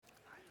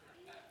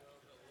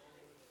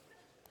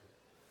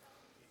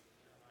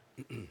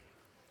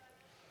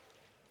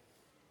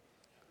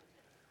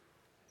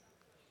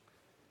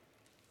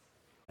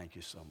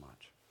Thank you so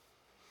much.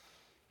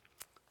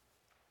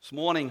 This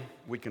morning,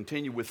 we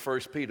continue with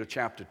 1 Peter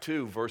chapter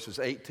 2, verses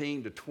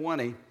 18 to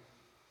 20,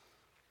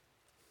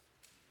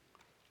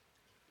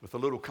 with a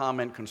little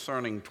comment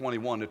concerning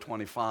 21 to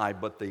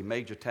 25, but the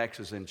major text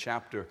is in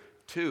chapter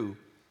 2,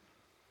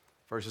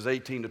 verses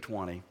 18 to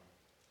 20.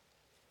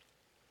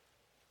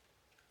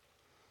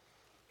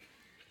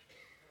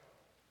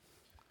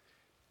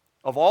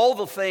 Of all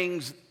the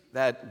things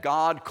that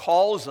God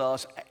calls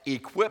us,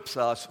 equips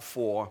us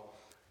for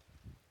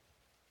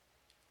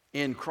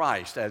in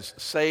Christ as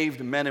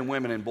saved men and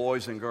women and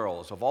boys and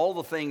girls, of all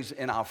the things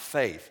in our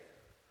faith,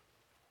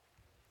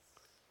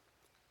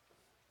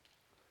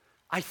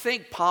 I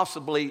think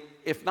possibly,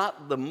 if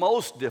not the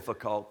most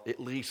difficult, at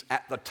least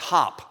at the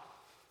top,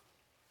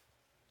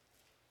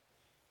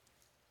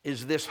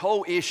 is this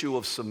whole issue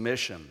of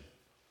submission.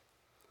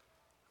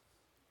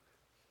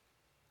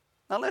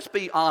 Now let's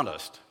be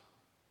honest.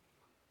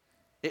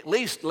 At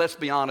least let's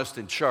be honest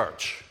in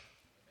church.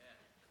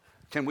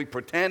 Can we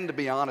pretend to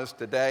be honest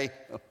today?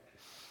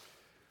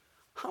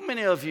 How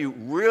many of you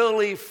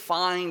really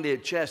find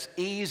it just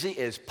easy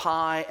as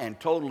pie and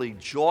totally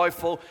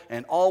joyful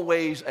and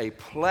always a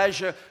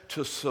pleasure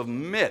to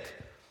submit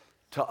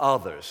to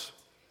others?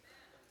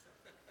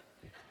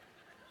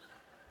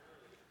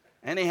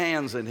 Any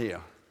hands in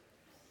here?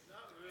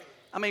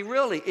 I mean,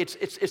 really,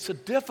 it's a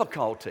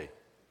difficulty.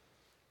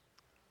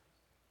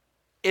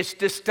 It's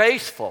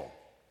distasteful.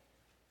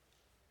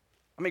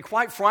 I mean,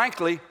 quite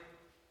frankly,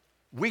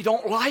 we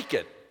don't like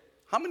it.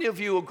 How many of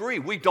you agree?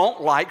 We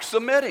don't like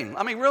submitting.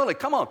 I mean, really,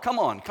 come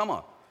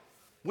on.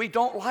 We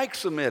don't like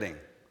submitting.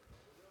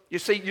 You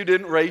see, you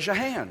didn't raise your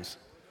hands.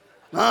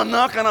 I'm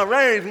not going to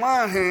raise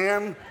my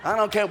hand. I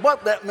don't care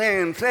what that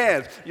man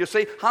says. You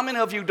see, how many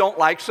of you don't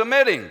like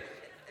submitting?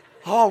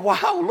 Oh,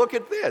 wow, look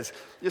at this.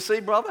 You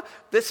see, brother,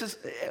 this is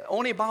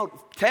only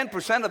about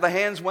 10% of the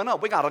hands went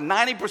up. We got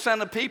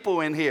 90% of people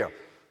in here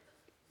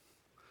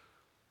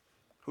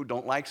who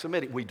don't like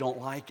submitting. We don't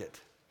like it.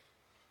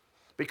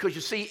 Because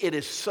you see, it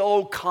is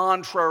so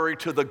contrary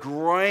to the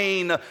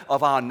grain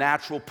of our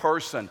natural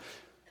person.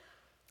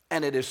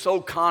 And it is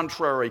so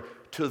contrary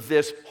to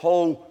this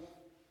whole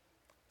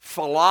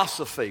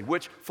philosophy,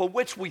 for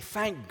which we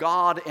thank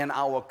God in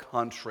our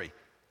country.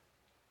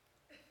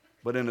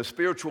 But in a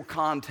spiritual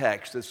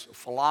context, this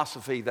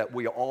philosophy that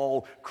we are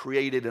all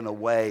created in a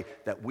way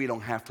that we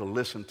don't have to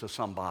listen to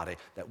somebody,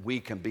 that we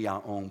can be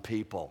our own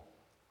people.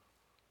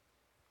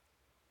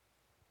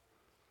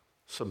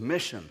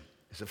 Submission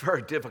is a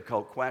very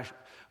difficult question,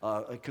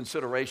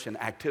 consideration,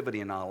 activity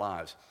in our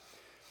lives.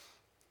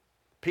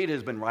 Peter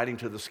has been writing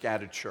to the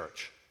scattered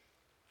church.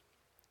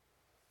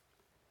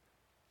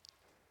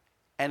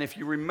 And if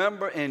you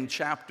remember in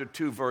chapter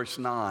 2, verse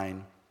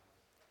 9,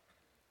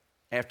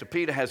 after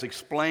Peter has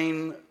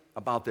explained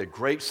about their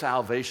great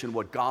salvation,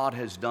 what God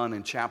has done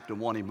in chapter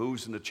 1, he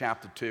moves into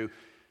chapter 2.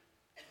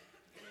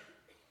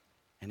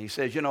 And he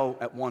says, you know,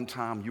 at one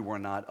time you were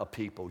not a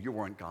people. You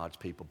weren't God's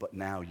people, but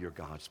now you're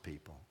God's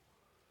people.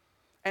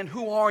 And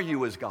who are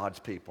you as God's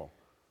people?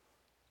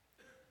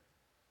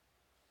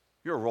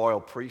 You're a royal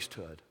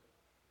priesthood.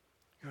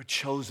 You're a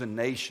chosen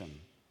nation.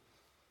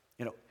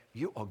 You know,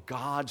 you are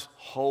God's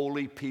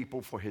holy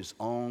people for his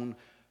own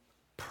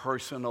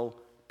personal,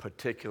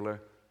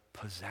 particular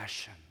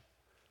possession.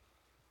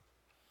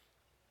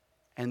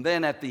 And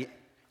then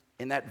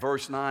in that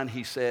verse 9,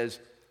 he says,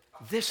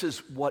 this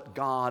is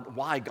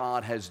why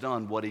God has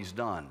done what he's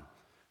done.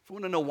 If you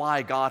want to know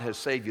why God has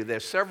saved you,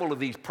 there's several of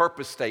these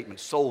purpose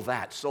statements, so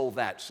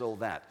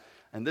that.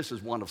 And this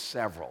is one of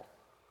several.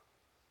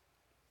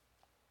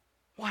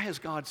 Why has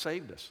God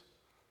saved us?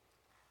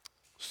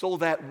 So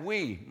that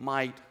we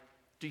might,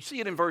 do you see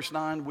it in verse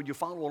 9? Would you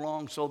follow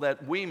along? So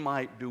that we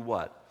might do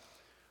what?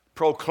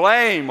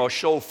 Proclaim or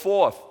show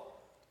forth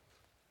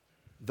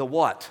the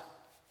what?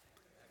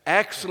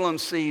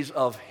 Excellencies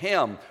of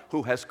him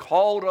who has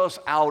called us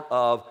out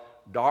of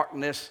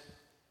darkness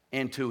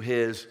into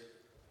his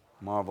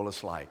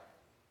marvelous light.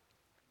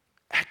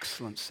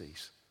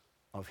 Excellencies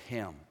of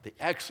him. The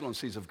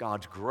excellencies of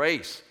God's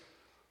grace.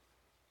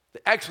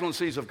 The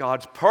excellencies of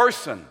God's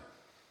person.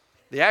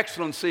 The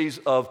excellencies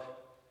of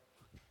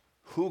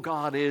who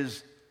God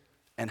is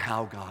and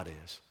how God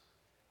is.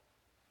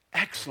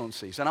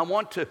 Excellencies. And I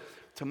want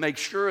to make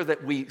sure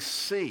that we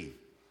see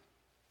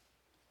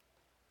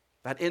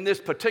that in this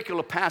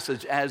particular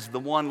passage, as the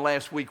one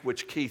last week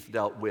which Keith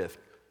dealt with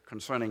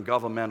concerning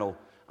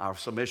our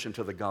submission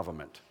to the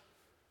government,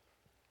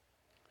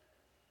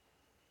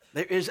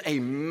 there is a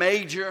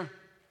major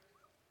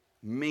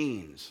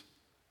means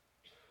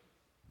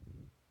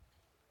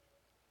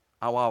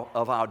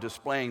of our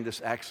displaying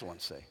this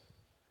excellency.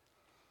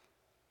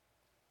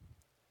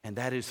 And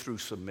that is through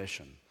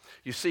submission.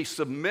 You see,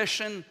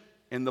 submission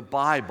in the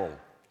Bible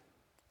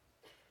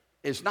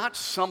is not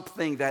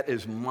something that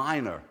is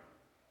minor.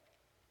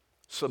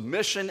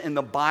 Submission in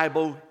the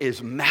Bible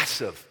is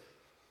massive.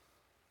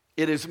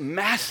 It is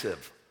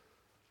massive.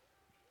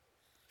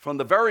 From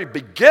the very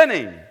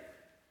beginning,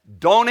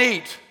 don't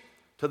eat,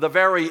 to the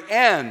very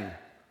end,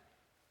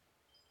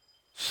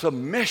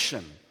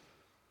 submission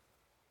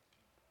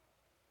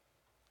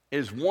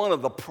is one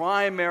of the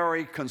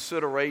primary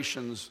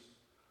considerations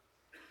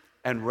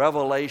and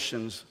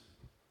revelations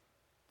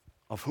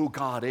of who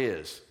God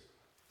is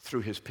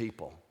through his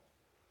people.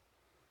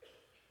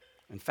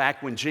 In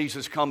fact, when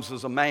Jesus comes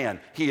as a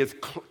man, he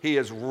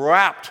is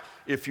wrapped,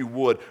 if you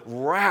would,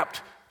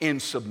 wrapped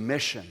in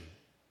submission.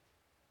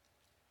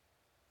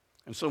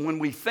 And so when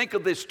we think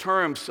of this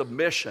term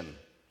submission,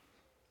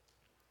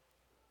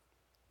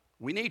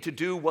 we need to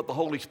do what the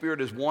Holy Spirit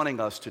is wanting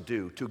us to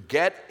do, to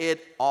get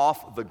it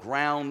off the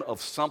ground of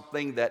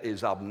something that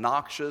is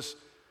obnoxious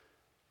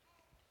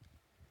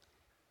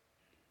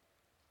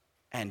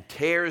and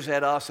tears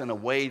at us in a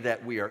way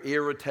that we are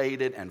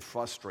irritated and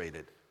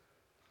frustrated.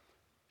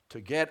 To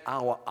get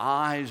our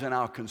eyes and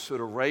our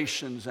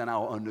considerations and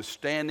our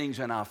understandings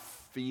and our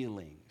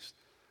feelings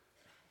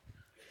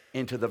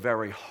into the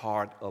very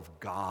heart of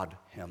God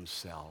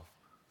himself.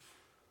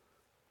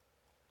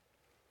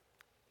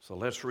 So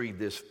let's read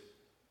this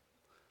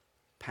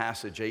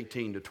passage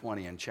 18 to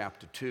 20 in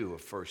chapter 2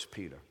 of 1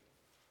 Peter.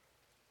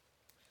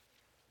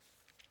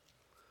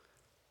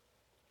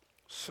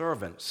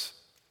 Servants,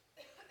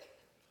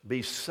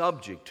 be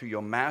subject to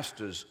your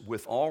masters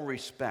with all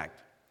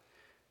respect,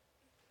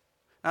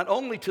 not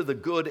only to the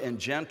good and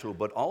gentle,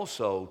 but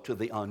also to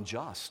the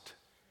unjust.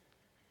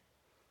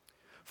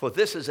 For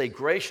this is a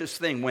gracious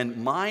thing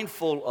when,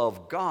 mindful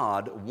of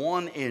God,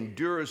 one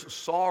endures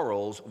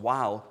sorrows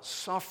while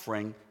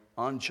suffering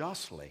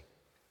unjustly.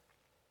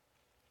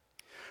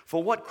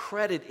 For what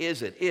credit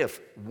is it if,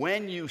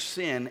 when you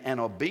sin and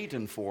are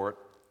beaten for it,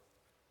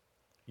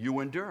 you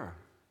endure?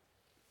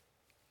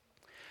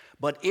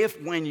 But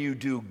if when you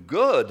do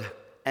good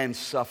and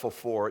suffer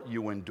for it,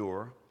 you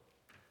endure,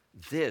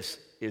 this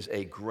is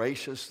a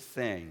gracious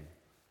thing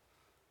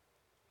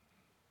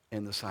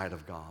in the sight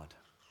of God.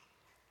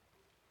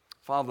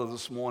 Father,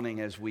 this morning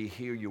as we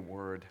hear your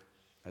word,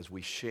 as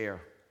we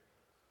share,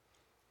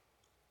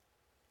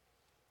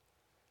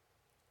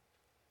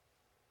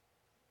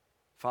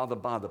 Father,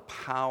 by the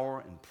power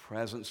and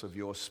presence of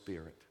your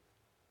Spirit,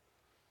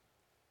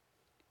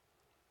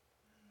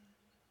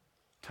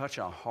 touch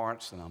our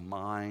hearts and our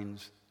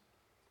minds.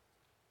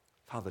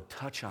 Father,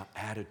 touch our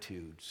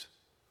attitudes.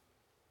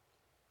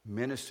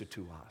 Minister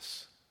to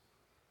us.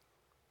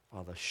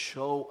 Father,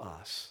 show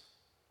us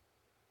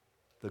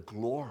the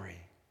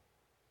glory,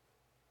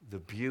 the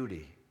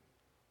beauty,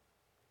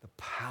 the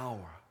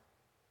power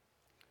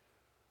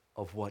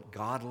of what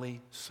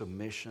godly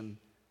submission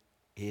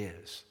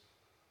is.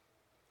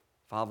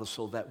 Father,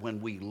 so that when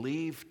we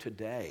leave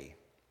today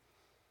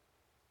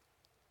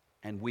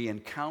and we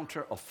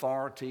encounter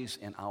authorities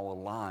in our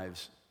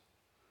lives,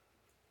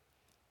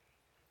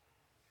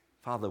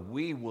 Father,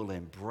 we will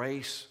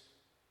embrace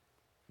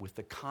with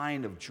the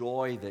kind of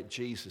joy that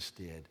Jesus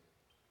did,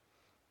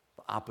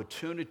 the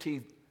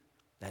opportunity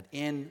that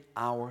in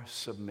our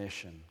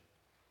submission,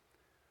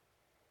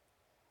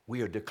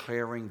 we are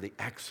declaring the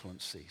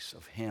excellencies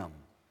of him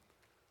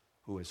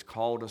who has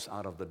called us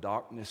out of the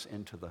darkness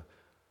into the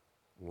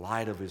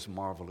light of his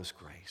marvelous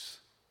grace.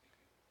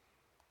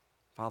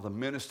 Father,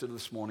 minister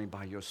this morning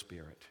by your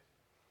Spirit.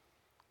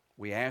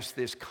 We ask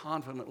this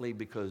confidently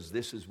because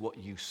this is what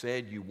you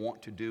said you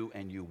want to do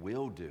and you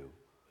will do.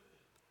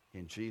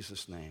 In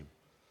Jesus' name,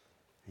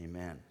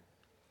 amen.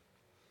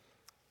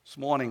 This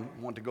morning,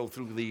 I want to go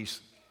through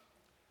these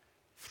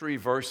 3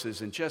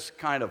 verses and just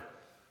kind of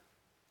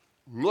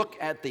look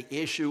at the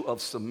issue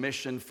of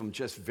submission from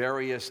just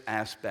various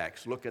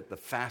aspects. Look at the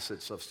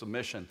facets of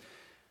submission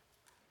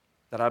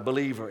that I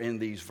believe are in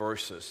these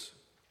verses.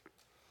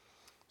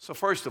 So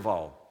first of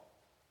all,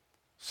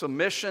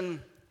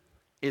 submission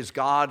is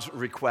God's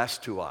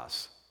request to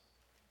us.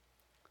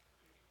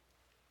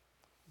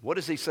 What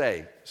does he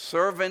say?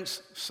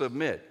 Servants,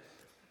 submit.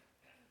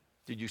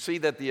 Did you see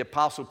that the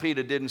Apostle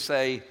Peter didn't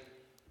say,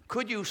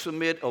 could you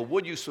submit or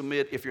would you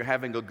submit if you're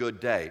having a good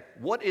day?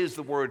 What is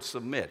the word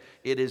submit?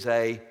 It is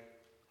a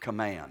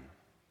command.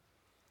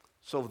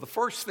 So the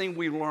first thing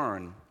we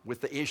learn with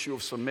the issue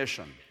of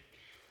submission,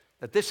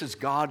 that this is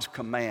God's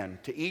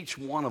command to each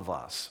one of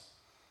us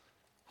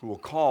who are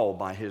called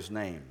by his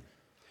name.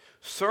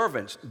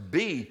 Servants,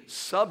 be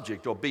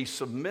subject or be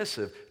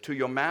submissive to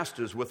your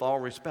masters with all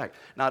respect,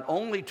 not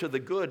only to the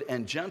good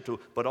and gentle,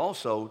 but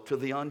also to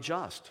the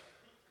unjust.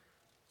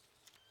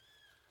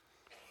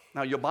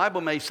 Now, your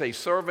Bible may say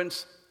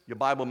servants, your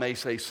Bible may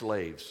say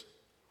slaves.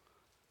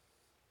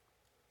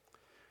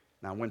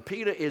 Now, when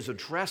Peter is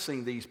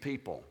addressing these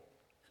people,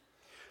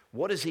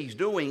 what is he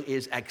doing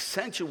is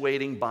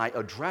accentuating by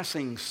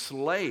addressing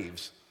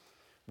slaves,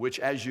 which,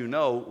 as you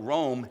know,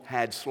 Rome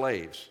had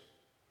slaves.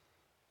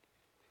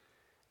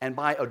 And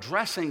by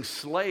addressing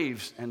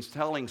slaves and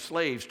telling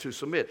slaves to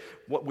submit,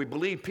 what we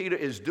believe Peter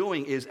is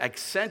doing is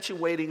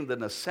accentuating the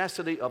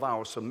necessity of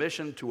our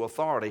submission to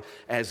authority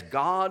as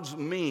God's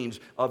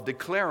means of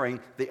declaring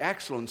the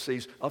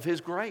excellencies of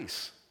his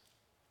grace.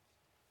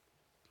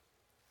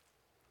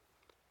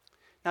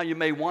 Now you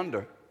may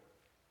wonder,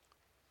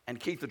 and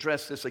Keith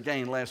addressed this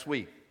again last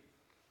week,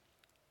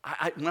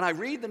 when I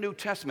read the New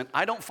Testament,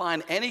 I don't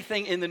find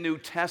anything in the New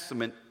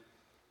Testament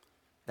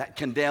that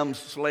condemns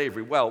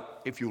slavery? Well,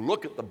 if you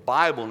look at the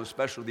Bible, and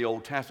especially the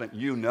Old Testament,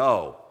 you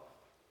know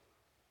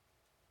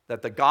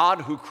that the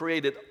God who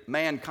created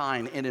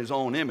mankind in his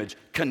own image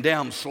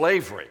condemns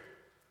slavery.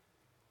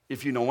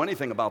 If you know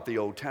anything about the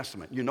Old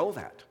Testament, you know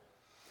that.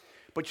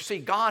 But you see,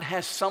 God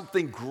has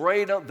something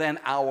greater than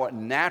our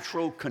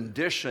natural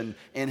condition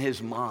in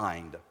his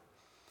mind.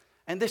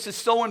 And this is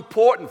so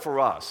important for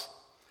us.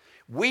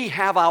 We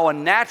have our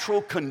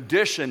natural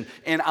condition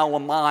in our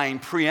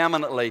mind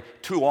preeminently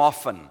too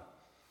often.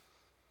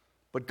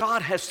 But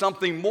God has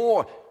something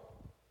more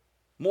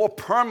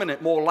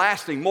permanent, more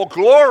lasting, more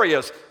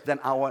glorious than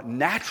our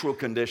natural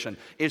condition.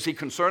 Is he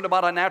concerned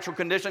about our natural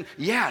condition?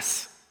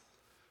 Yes.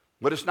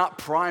 But it's not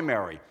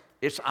primary.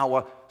 It's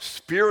our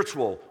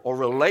spiritual or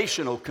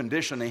relational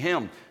condition to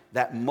him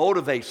that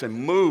motivates and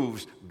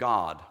moves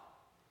God.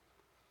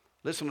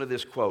 Listen to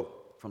this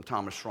quote from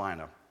Thomas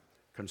Schreiner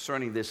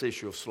concerning this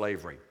issue of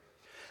slavery.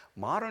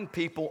 Modern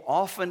people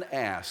often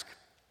ask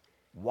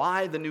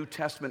why the New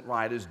Testament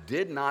writers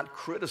did not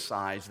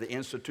criticize the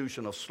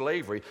institution of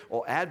slavery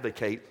or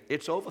advocate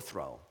its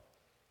overthrow.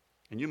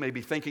 And you may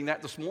be thinking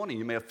that this morning.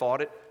 You may have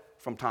thought it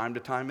from time to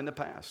time in the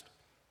past.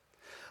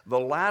 The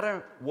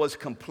latter was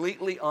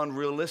completely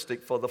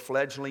unrealistic for the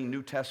fledgling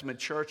New Testament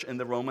church in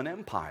the Roman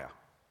Empire.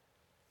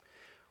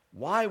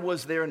 Why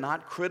was there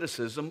not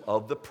criticism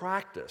of the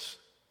practice?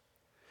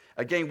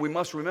 Again, we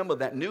must remember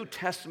that New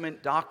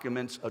Testament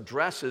documents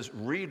addresses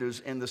readers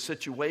in the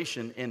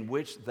situation in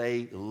which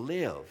they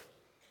live.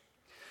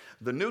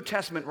 The New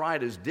Testament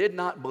writers did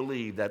not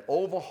believe that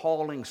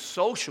overhauling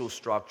social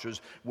structures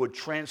would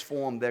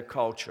transform their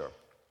culture.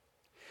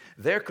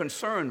 Their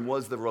concern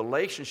was the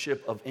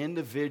relationship of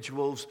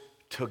individuals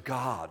to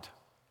God.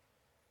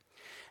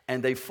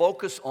 And they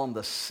focused on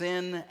the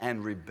sin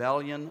and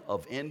rebellion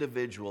of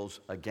individuals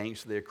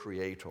against their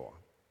Creator.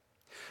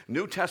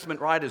 New Testament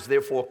writers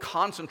therefore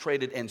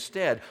concentrated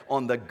instead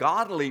on the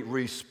godly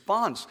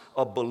response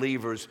of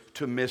believers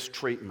to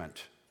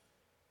mistreatment.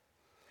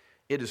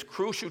 It is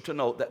crucial to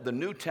note that the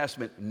New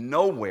Testament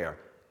nowhere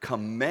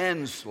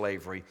commends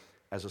slavery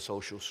as a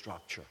social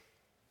structure.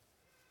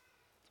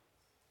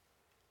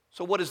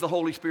 So what is the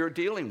Holy Spirit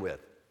dealing with?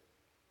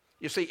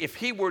 You see, if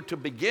he were to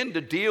begin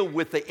to deal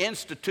with the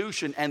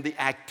institution and the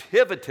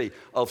activity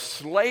of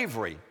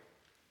slavery,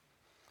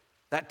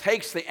 that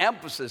takes the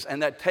emphasis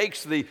and that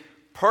takes the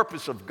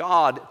purpose of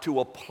God to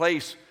a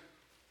place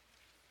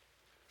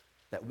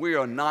that we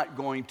are not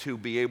going to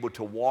be able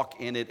to walk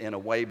in it in a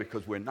way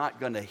because we're not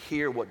going to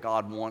hear what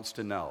God wants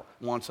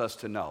us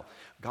to know.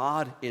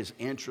 God is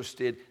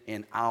interested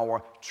in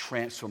our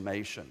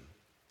transformation.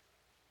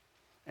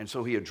 And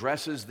so he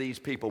addresses these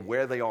people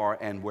where they are,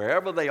 and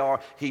wherever they are,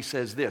 he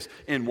says this: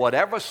 in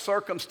whatever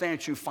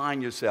circumstance you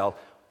find yourself,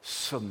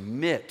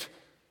 submit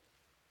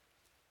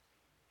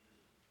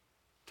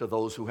to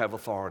those who have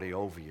authority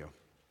over you.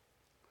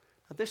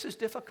 Now, this is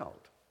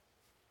difficult.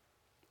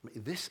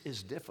 This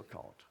is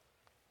difficult.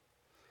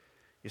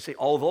 You see,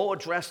 although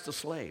addressed to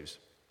slaves,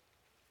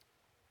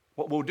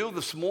 what we'll do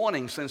this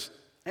morning, since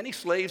any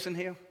slaves in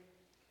here?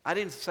 I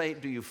didn't say,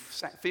 do you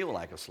feel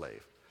like a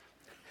slave?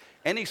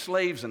 Any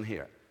slaves in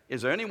here?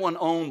 Is there anyone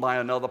owned by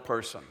another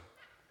person?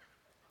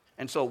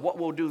 And so what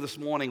we'll do this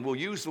morning, we'll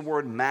use the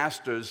word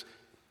masters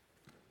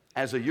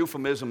as a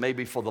euphemism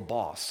maybe for the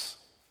boss.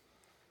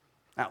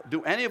 Now,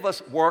 do any of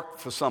us work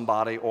for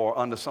somebody or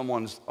under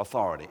someone's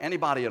authority?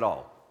 Anybody at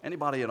all?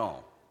 Anybody at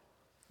all?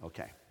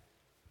 Okay.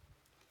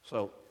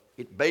 So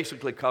it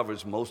basically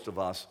covers most of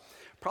us,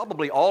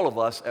 probably all of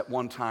us at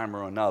one time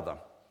or another.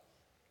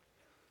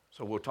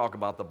 So we'll talk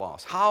about the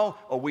boss. How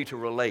are we to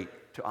relate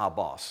to our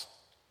boss?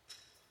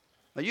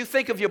 Now, you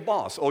think of your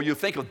boss, or you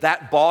think of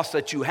that boss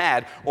that you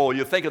had, or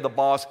you think of the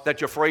boss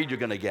that you're afraid you're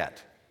going to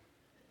get.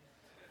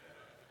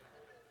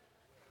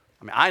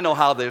 I mean, I know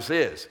how this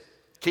is.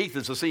 Keith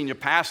is a senior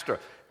pastor,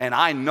 and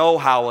I know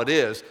how it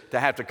is to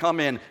have to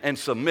come in and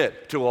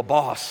submit to a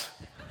boss.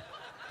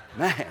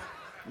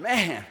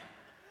 Man.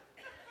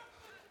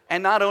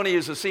 And not only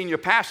is a senior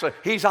pastor,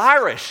 he's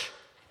Irish.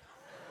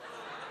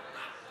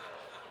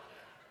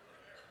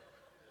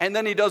 And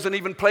then he doesn't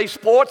even play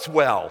sports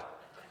well.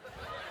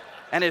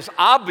 And it's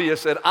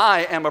obvious that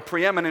I am a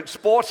preeminent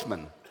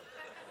sportsman.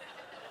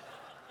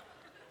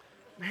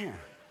 Man.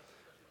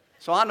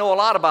 So I know a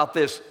lot about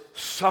this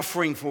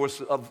suffering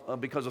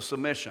because of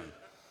submission.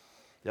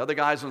 The other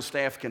guys on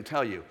staff can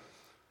tell you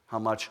how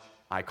much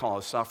I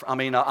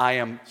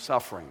am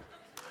suffering.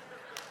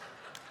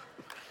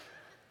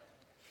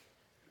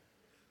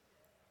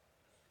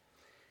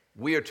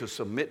 We are to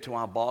submit to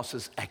our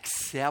bosses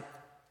except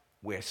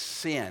where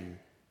sin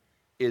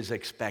is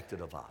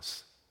expected of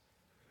us.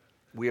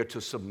 We are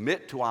to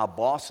submit to our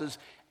bosses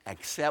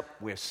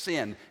except where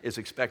sin is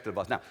expected of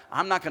us. Now,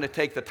 I'm not going to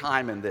take the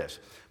time in this,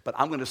 but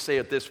I'm going to say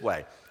it this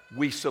way.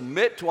 We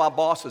submit to our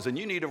bosses, and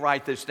you need to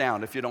write this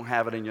down if you don't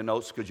have it in your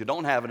notes, because you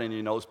don't have it in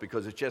your notes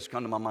because it just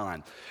come to my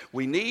mind.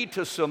 We need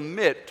to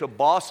submit to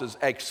bosses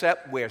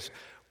except where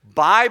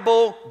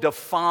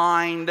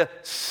Bible-defined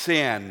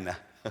sin.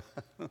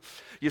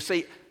 You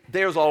see,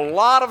 there's a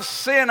lot of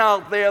sin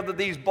out there that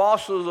these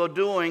bosses are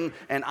doing,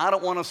 and I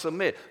don't want to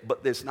submit.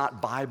 But it's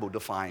not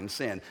Bible-defined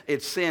sin.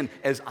 It's sin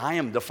as I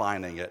am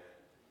defining it.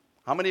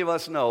 How many of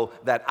us know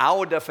that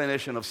our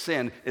definition of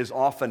sin is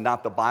often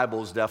not the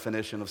Bible's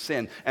definition of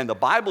sin, and the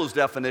Bible's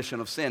definition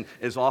of sin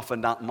is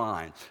often not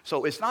mine?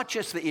 So it's not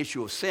just the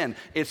issue of sin,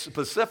 it's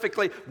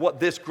specifically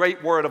what this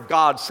great word of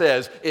God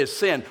says is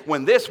sin.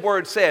 When this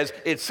word says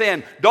it's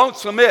sin, don't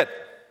submit.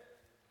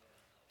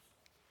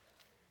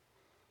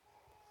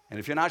 And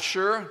if you're not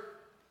sure,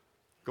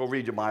 go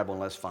read your Bible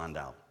and let's find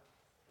out.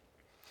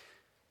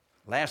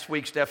 Last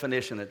week's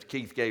definition that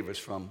Keith gave us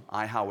from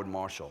I. Howard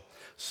Marshall.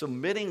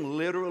 Submitting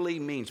literally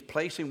means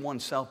placing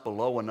oneself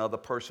below another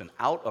person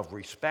out of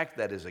respect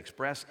that is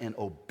expressed in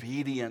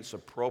obedience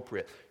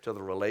appropriate to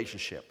the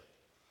relationship.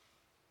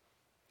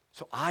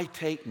 So I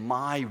take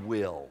my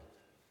will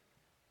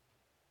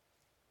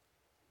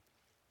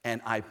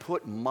and I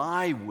put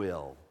my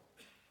will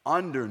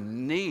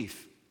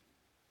underneath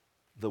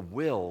the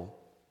will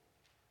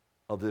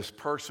of this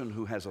person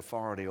who has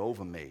authority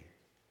over me,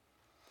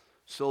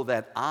 so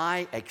that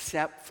I,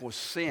 except for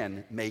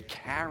sin, may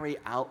carry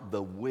out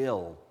the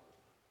will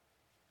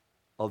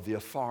of the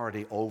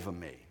authority over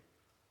me.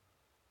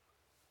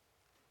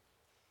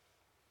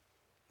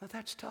 Now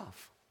that's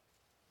tough.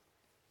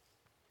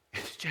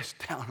 It's just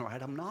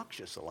downright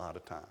obnoxious a lot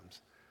of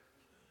times.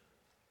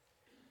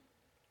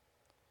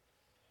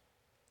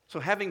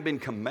 So having been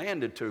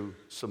commanded to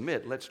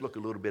submit, let's look a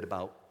little bit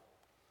about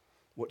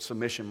what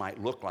submission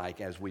might look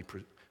like as we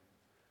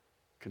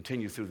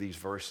continue through these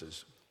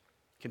verses.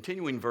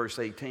 Continuing verse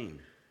 18.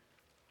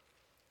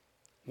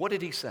 What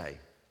did he say?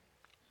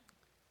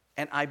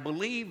 And I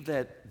believe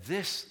that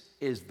this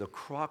is the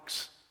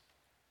crux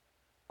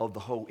of the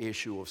whole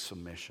issue of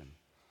submission.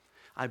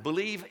 I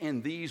believe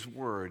in these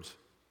words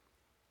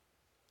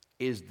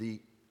is the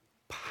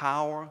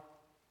power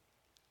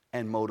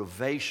and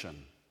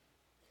motivation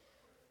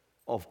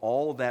of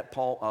all that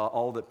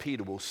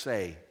Peter will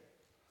say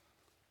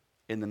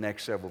in the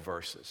next several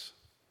verses.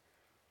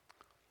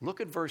 Look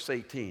at verse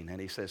 18,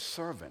 and he says,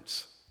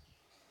 servants,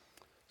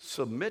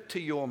 submit to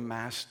your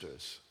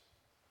masters.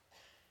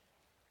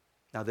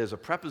 Now there's a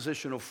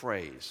prepositional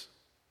phrase.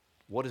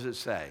 What does it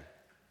say?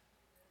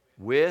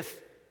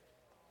 With,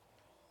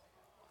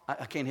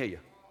 I can't hear you,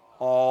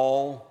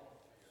 all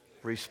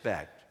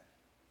respect.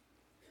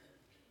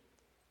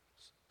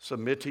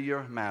 Submit to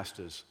your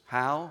masters.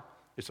 How?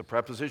 It's a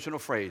prepositional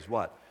phrase.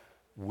 What?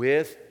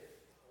 With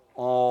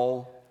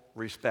all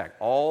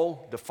respect.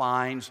 All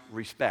defines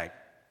respect.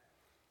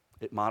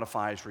 It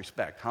modifies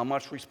respect. How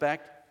much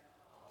respect?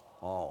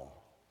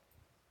 All.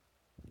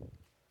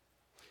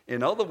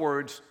 In other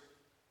words,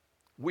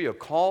 we are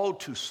called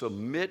to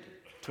submit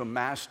to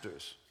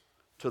masters,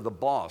 to the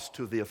boss,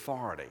 to the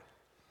authority,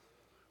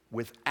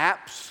 with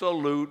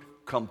absolute,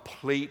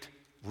 complete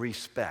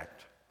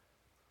respect.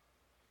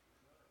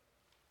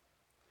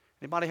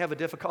 Anybody have a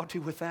difficulty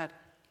with that?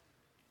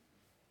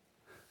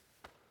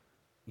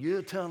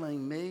 You're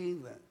telling me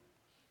that?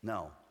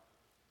 No.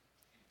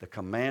 The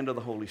command of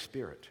the Holy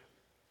Spirit.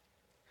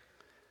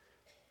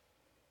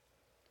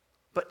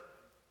 But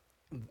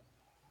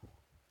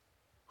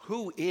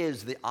who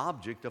is the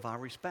object of our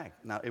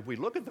respect? Now, if we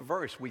look at the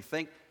verse, we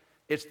think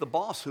it's the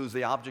boss who's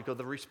the object of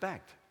the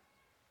respect.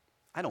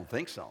 I don't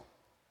think so.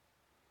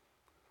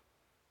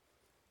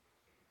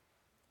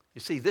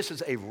 You see, this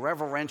is a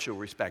reverential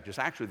respect. It's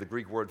actually the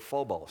Greek word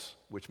phobos,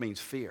 which means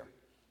fear.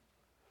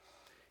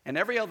 And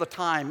every other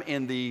time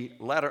in the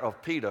letter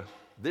of Peter,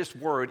 this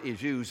word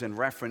is used in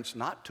reference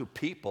not to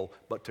people,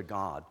 but to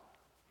God.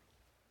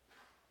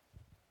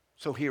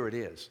 So here it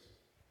is.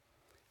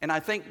 And I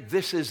think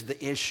this is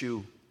the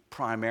issue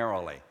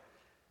primarily.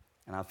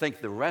 And I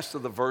think the rest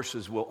of the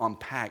verses will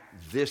unpack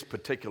this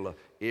particular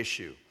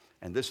issue.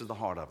 And this is the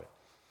heart of it.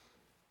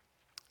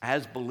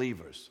 As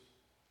believers,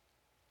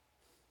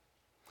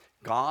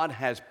 God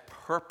has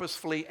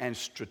purposefully and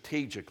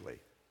strategically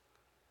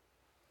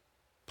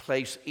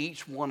placed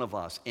each one of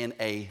us in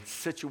a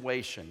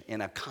situation,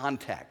 in a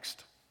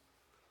context,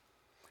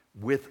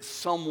 with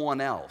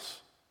someone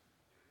else,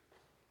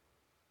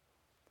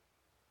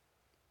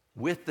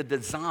 with the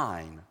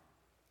design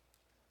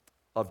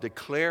of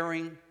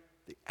declaring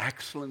the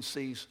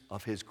excellencies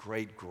of His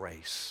great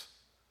grace.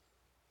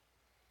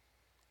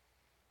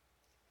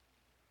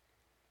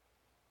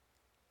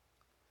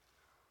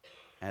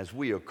 As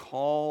we are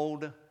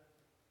called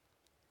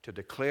to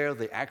declare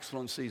the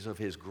excellencies of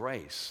His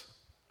grace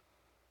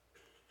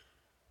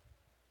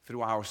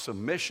through our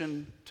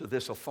submission to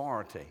this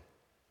authority,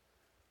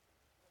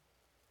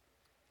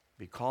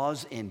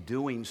 because in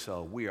doing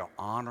so we are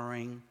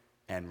honoring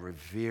and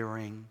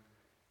revering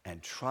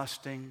and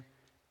trusting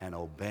and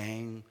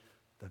obeying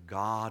the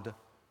God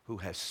who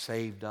has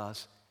saved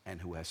us and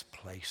who has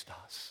placed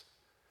us.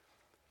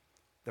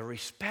 The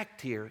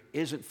respect here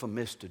isn't for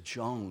Mr.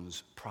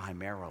 Jones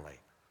primarily.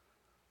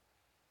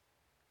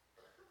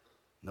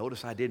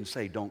 Notice I didn't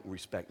say don't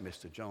respect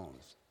Mr.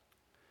 Jones.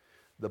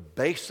 The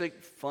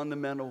basic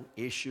fundamental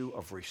issue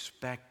of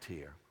respect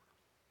here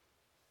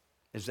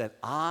is that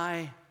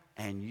I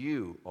and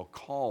you are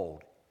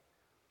called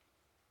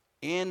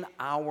in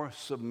our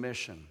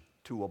submission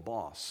to a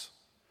boss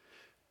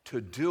to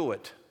do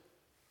it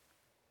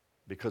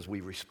because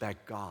we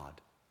respect God,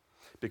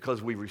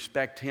 because we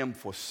respect Him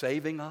for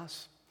saving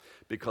us,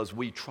 because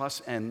we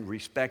trust and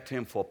respect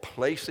Him for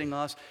placing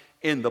us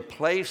in the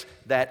place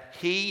that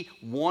He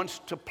wants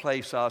to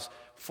place us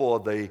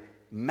for the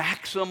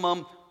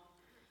maximum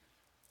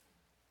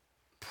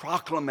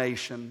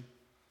proclamation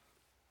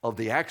of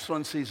the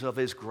excellencies of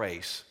His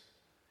grace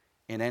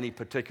in any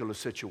particular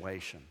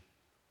situation.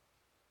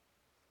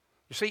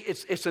 You see,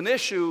 it's an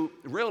issue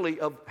really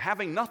of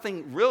having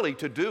nothing really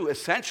to do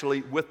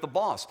essentially with the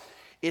boss.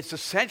 It's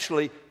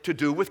essentially to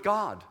do with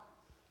God.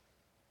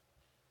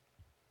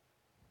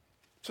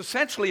 It's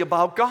essentially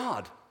about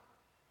God.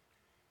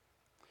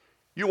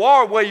 You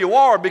are where you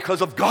are because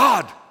of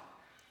God.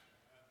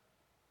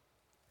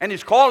 And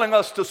He's calling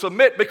us to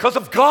submit because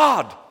of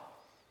God.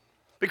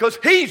 Because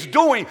He's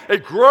doing a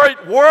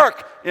great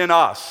work in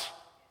us.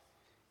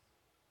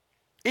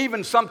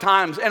 Even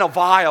sometimes in a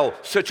vile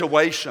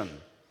situation.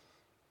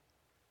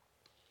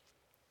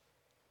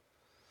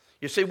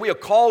 You see, we are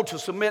called to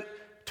submit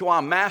to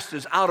our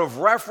masters out of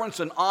reverence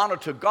and honor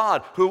to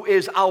God, who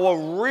is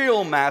our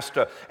real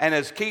master. And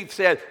as Keith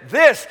said,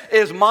 this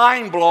is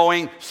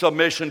mind-blowing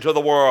submission to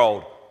the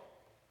world.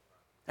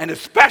 And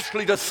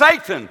especially to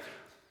Satan,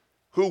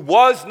 who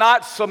was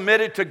not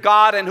submitted to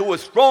God and who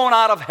was thrown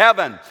out of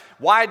heaven.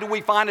 Why do we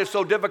find it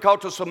so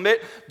difficult to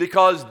submit?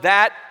 Because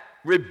that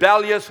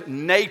rebellious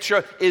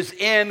nature is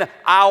in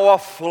our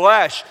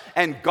flesh,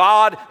 and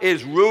God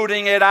is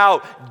rooting it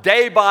out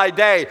day by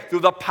day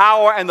through the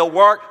power and the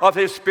work of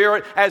His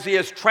Spirit as He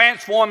is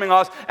transforming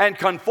us and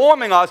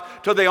conforming us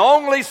to the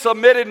only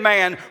submitted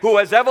man who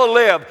has ever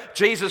lived,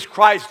 Jesus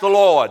Christ the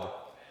Lord.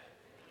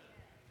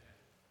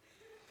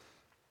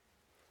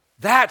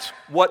 That's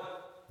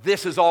what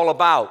this is all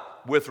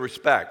about with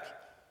respect.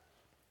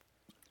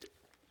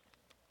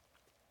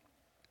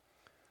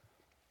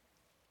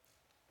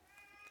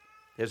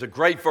 There's a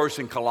great verse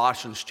in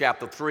Colossians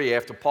chapter 3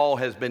 after Paul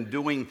has been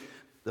doing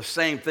the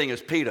same thing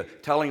as Peter,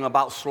 telling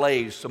about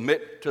slaves,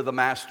 submit to the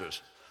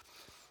masters.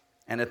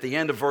 And at the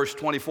end of verse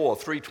 24,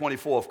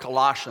 3:24 of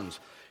Colossians,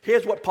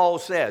 here's what Paul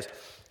says.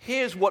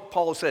 Here's what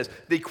Paul says.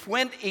 The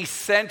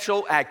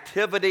quintessential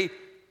activity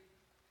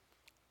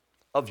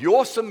of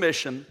your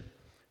submission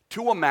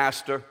to a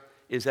master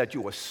is that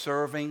you are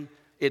serving.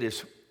 It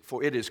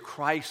is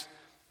Christ.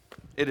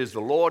 It is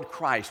the Lord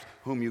Christ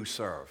whom you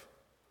serve.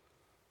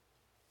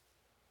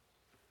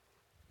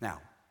 Now,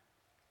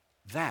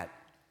 that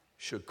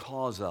should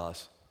cause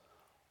us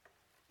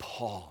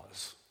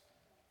pause.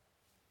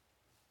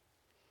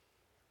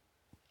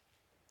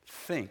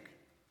 Think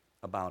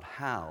about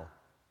how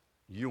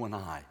you and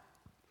I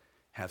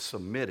have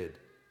submitted,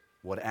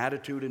 what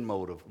attitude and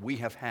motive we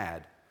have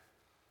had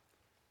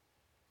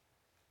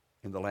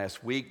in the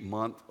last week,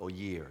 month, or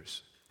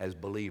years as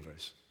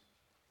believers.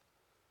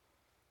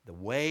 The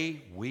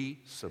way we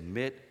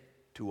submit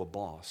to a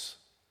boss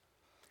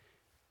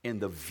in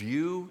the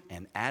view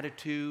and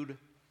attitude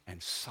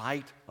and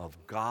sight of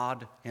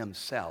God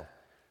Himself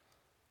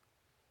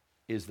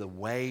is the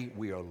way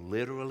we are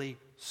literally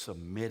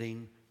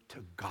submitting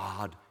to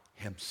God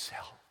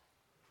Himself.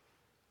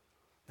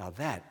 Now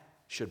that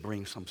should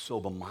bring some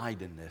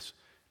sober-mindedness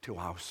to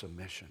our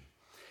submission.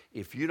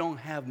 If you don't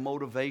have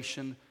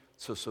motivation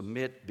to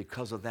submit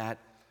because of that,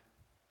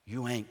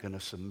 you ain't going to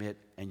submit,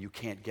 and you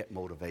can't get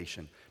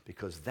motivation,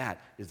 because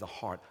that is the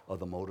heart of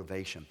the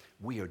motivation.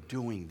 We are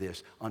doing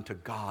this unto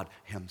God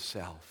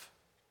Himself.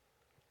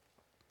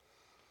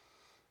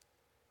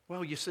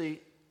 Well, you see,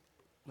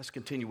 let's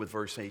continue with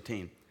verse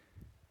 18.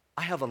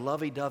 I have a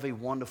lovey-dovey,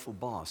 wonderful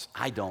boss.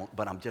 I don't,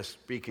 but I'm just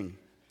speaking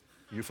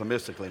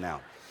euphemistically now.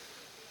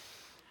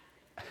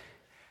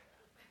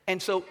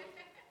 And so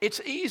it's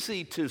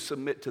easy to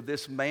submit to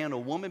this man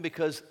or woman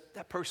because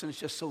that person is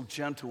just so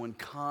gentle and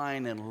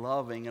kind and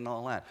loving and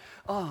all that.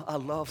 Oh, I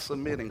love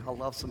submitting,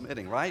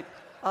 right?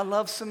 I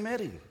love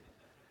submitting.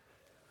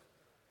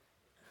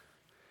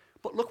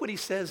 But look what he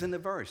says in the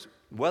verse.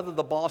 Whether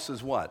the boss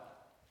is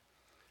what?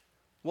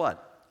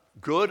 What?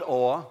 Good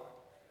or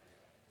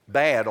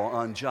bad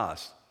or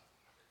unjust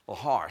or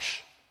harsh,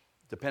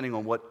 depending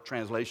on what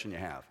translation you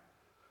have.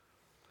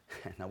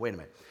 Now, wait a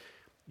minute.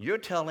 You're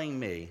telling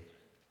me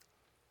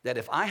that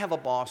if I have a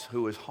boss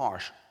who is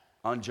harsh,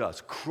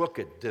 unjust,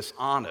 crooked,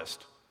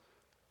 dishonest,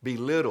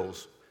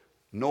 belittles,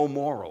 no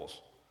morals,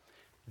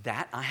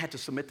 that I had to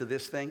submit to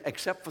this thing,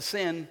 except for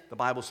sin, the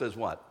Bible says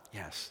what?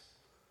 Yes.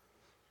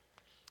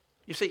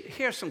 You see,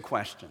 here's some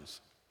questions.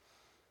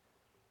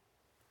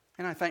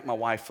 And I thank my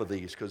wife for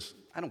these, because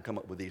I don't come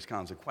up with these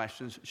kinds of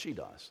questions. She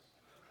does.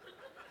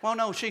 Well,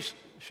 no, she's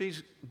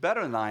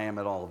better than I am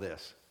at all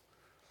this.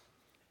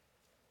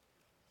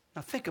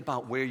 Now think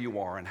about where you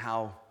are and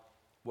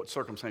what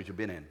circumstance you've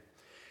been in.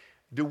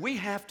 Do we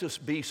have to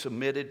be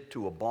submitted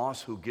to a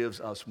boss who gives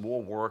us more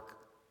work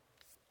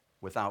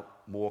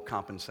without more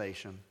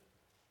compensation?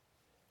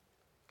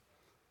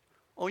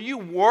 Are you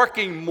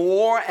working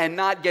more and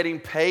not getting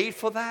paid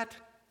for that?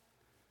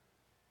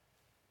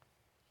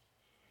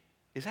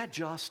 Is that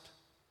just?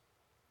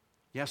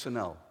 Yes or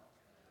no?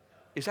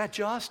 Is that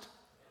just?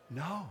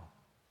 No.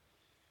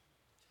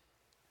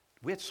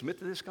 We have to submit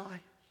to this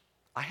guy?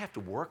 I have to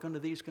work under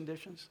these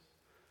conditions?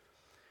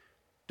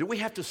 Do we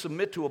have to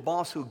submit to a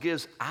boss who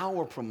gives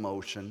our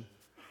promotion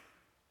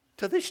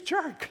to this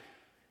jerk?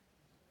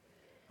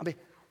 I mean,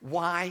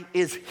 why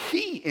is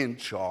he in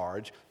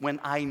charge when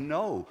I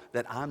know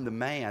that I'm the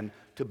man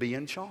to be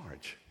in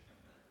charge?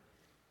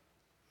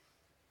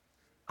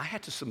 I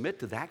had to submit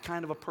to that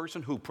kind of a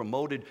person who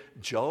promoted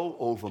Joe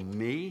over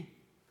me?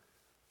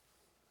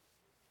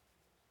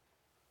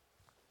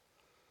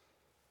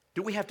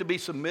 Do we have to be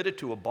submitted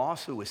to a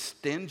boss who is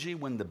stingy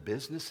when the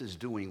business is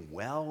doing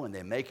well and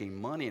they're making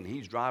money and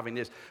he's driving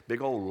this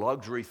big old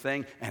luxury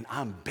thing and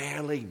I'm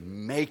barely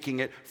making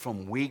it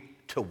from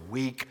week to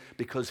week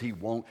because he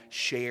won't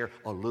share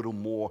a little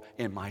more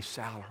in my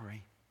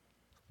salary?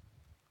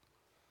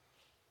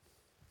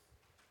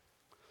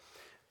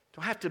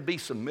 Do I have to be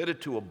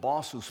submitted to a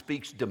boss who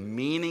speaks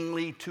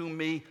demeaningly to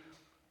me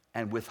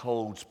and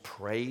withholds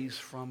praise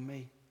from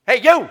me? Hey,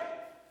 you!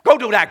 Go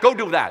do that, go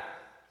do that.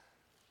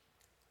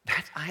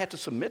 I have to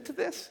submit to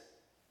this?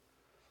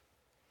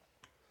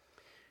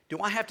 Do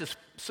I have to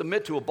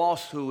submit to a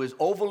boss who is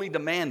overly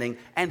demanding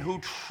and who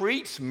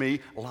treats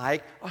me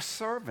like a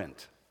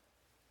servant?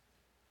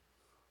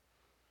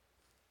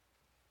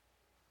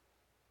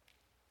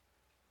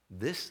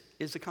 This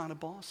is the kind of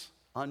boss,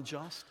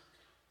 unjust.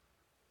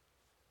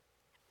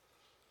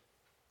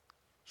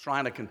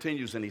 Schreiner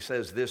continues and he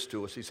says this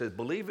to us. He says,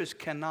 believers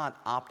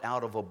cannot opt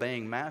out of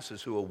obeying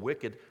masters who are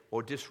wicked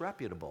or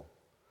disreputable.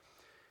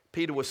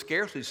 Peter was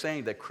scarcely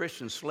saying that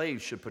Christian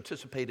slaves should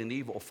participate in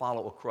evil or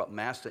follow a corrupt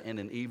master in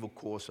an evil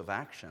course of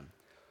action.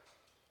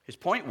 His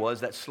point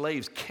was that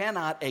slaves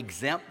cannot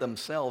exempt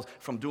themselves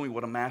from doing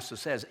what a master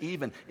says,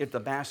 even if the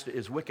master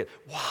is wicked.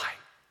 Why?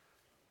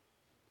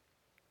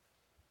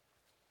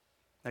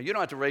 Now, you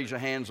don't have to raise your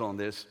hands on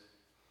this,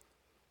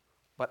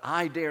 but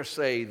I dare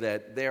say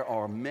that there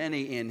are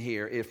many in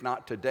here, if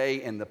not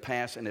today, in the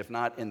past, and if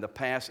not in the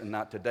past and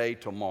not today,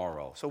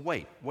 tomorrow. So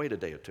wait a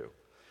day or two.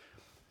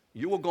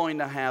 You are going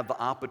to have the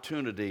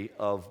opportunity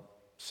of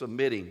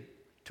submitting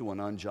to an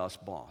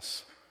unjust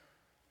boss.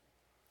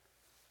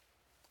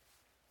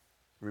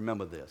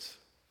 Remember this.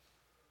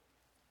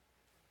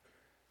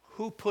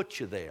 Who put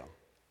you there?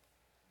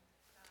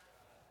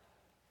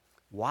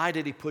 Why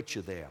did he put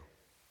you there?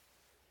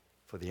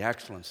 For the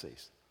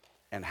excellencies.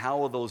 And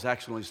how are those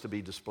excellencies to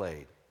be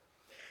displayed?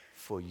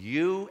 For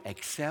you,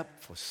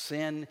 except for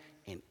sin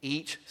in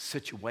each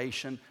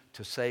situation,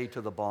 to say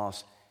to the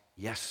boss,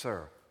 yes,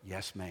 sir,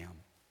 yes, ma'am.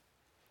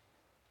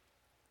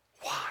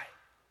 Why?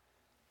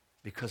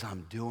 Because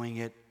I'm doing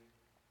it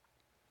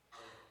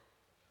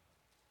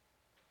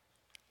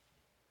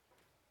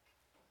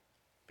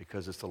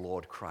because it's the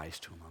Lord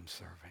Christ whom I'm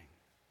serving.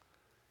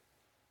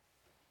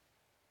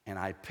 And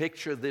I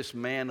picture this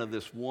man or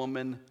this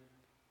woman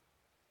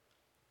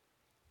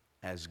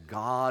as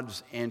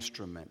God's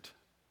instrument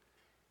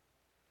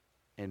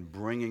in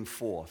bringing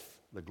forth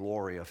the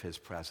glory of his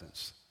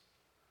presence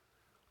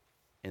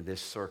in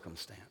this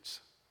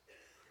circumstance.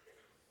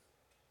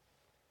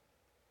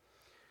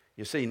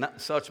 You see,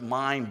 such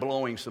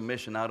mind-blowing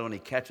submission not only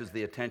catches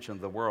the attention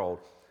of the world,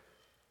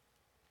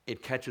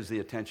 it catches the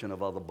attention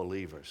of other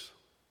believers.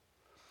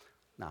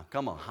 Now,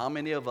 come on, how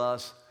many of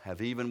us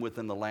have even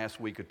within the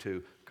last week or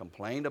two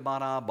complained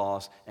about our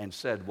boss and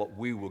said what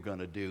we were going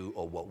to do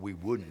or what we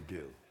wouldn't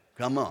do?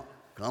 Come on,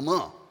 come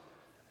on,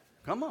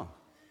 come on,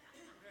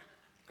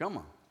 come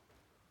on.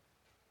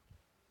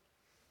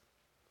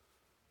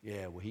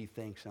 Yeah, well, he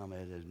thinks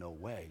there's no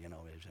way,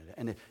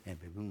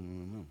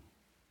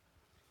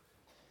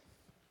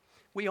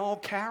 We all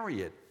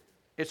carry it.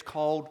 It's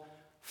called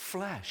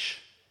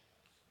flesh.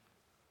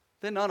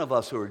 There are none of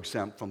us who are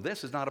exempt from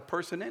this. There's not a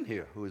person in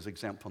here who is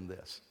exempt from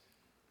this.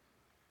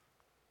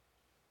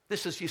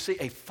 This is, you see,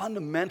 a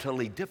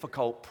fundamentally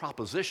difficult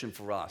proposition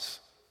for us.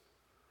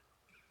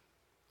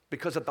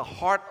 Because at the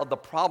heart of the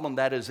problem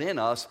that is in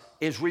us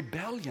is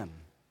rebellion.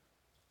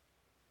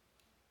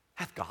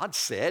 Hath God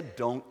said,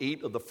 don't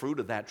eat of the fruit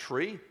of that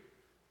tree?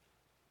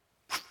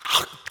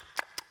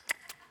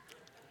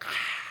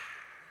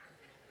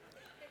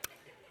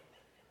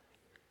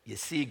 You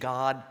see,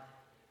 God,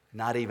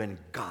 not even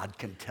God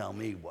can tell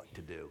me what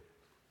to do.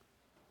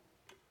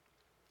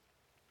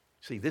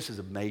 See, this is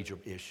a major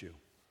issue.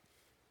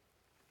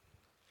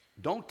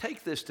 Don't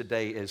take this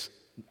today as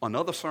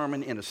another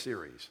sermon in a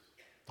series.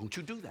 Don't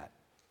you do that.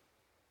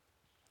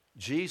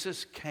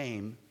 Jesus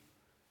came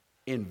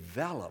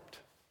enveloped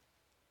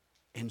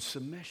in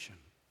submission.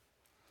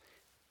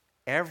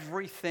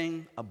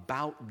 Everything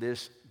about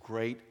this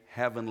great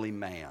heavenly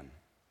man,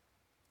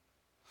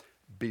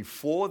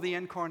 before the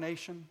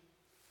incarnation,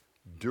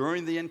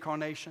 during the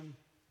incarnation,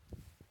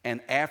 and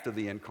after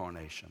the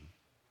incarnation,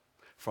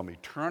 from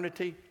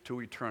eternity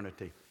to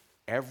eternity,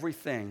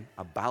 everything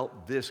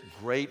about this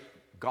great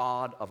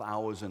God of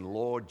ours and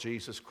Lord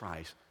Jesus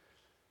Christ,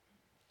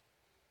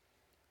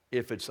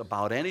 if it's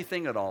about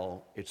anything at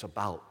all, it's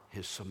about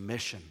his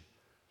submission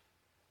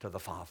to the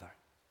Father.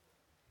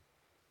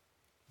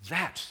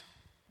 That's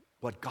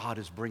what God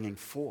is bringing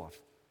forth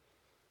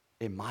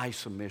in my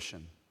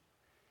submission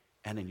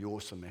and in your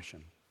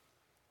submission.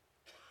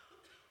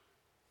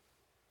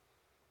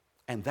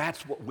 And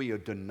that's what we are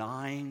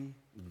denying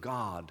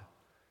God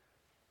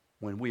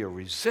when we are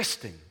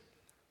resisting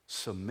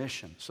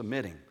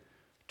submitting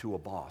to a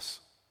boss.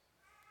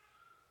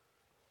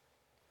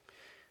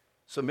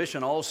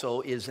 Submission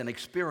also is an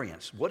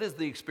experience. What is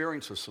the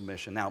experience of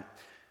submission? Now,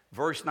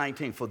 verse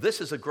 19, for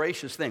this is a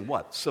gracious thing.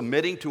 What?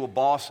 Submitting to a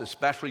boss,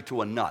 especially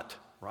to a nut,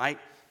 right?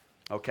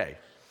 Okay.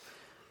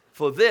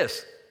 For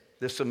this,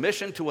 the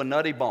submission to a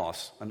nutty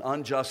boss, an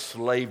unjust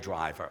slave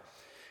driver,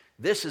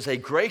 this is a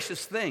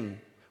gracious thing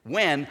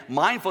when,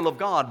 mindful of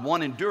God,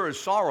 one endures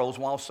sorrows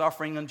while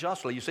suffering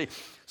unjustly. You see,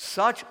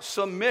 such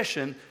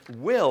submission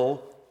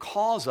will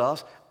cause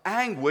us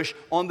anguish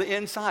on the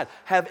inside.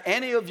 Have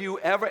any of you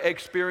ever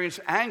experienced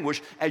anguish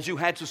as you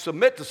had to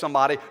submit to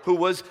somebody who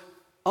was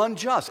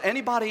unjust?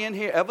 Anybody in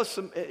here ever,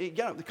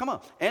 come on,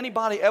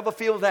 anybody ever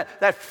feel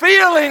that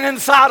feeling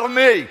inside of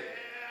me?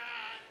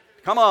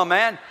 Come on,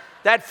 man.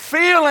 That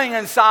feeling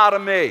inside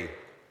of me.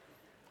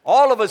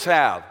 All of us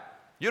have.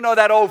 You know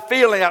that old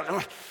feeling.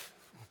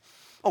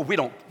 Oh, we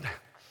don't.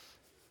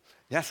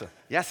 Yes, sir.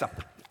 Yes, sir.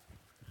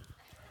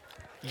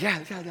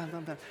 Yeah.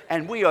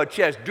 And we are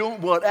just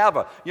doing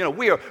whatever. You know,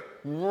 we are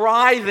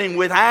writhing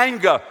with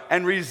anger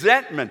and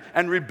resentment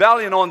and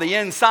rebellion on the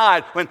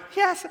inside when,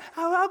 yes,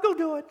 I'll go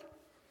do it.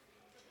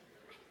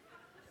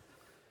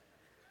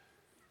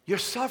 You're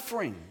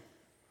suffering.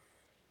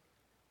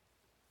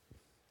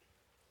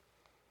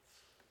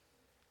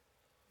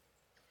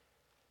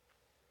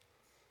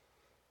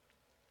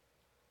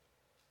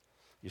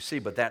 You see,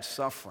 but that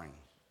suffering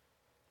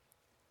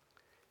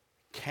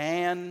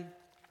can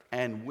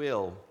and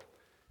will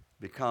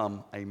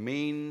become a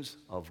means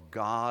of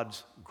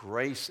God's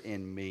grace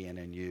in me and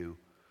in you.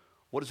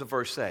 What does the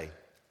verse say?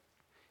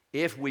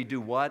 If we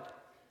do what?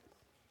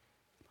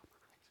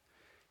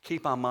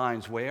 Keep our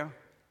minds where?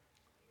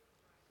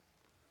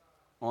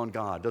 On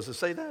God. Does it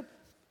say that?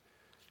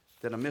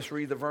 Did I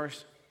misread the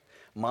verse?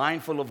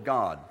 Mindful of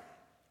God.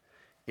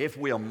 If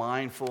we are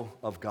mindful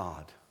of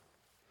God.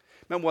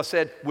 Remember what I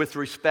said? With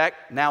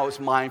respect, now it's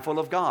mindful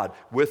of God.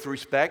 With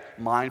respect,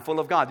 mindful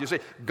of God. You see,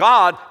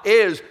 God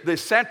is the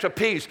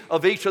centerpiece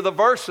of each of the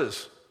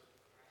verses.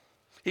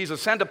 He's a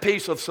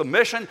centerpiece of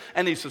submission,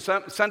 and he's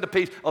a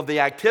centerpiece of the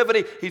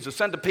activity. He's a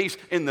centerpiece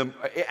in the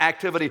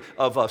activity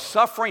of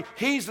suffering.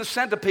 He's the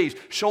centerpiece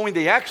showing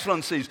the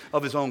excellencies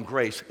of his own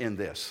grace in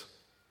this.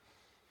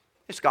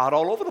 It's God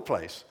all over the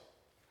place.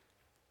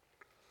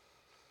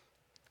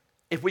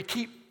 If we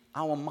keep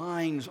our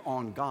minds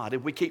on God,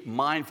 if we keep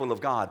mindful of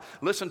God.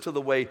 Listen to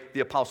the way the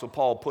Apostle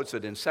Paul puts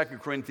it in 2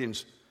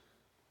 Corinthians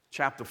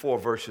chapter 4,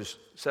 verses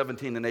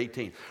 17 and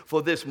 18.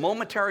 For this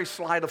momentary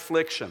slight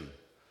affliction,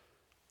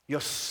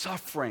 your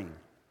suffering,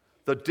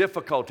 the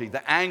difficulty,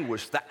 the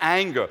anguish, the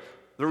anger,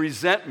 the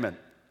resentment,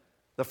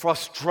 the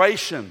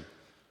frustration,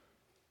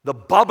 the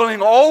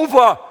bubbling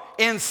over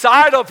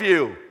inside of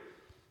you,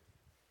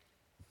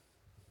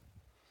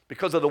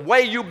 because of the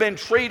way you've been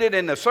treated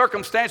and the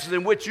circumstances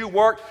in which you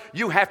work,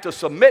 you have to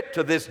submit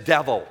to this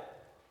devil.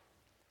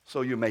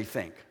 So you may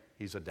think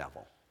he's a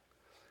devil.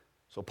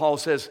 So Paul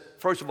says,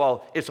 first of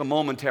all, it's a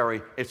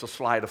momentary, it's a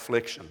slight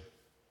affliction.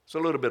 It's a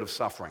little bit of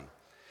suffering.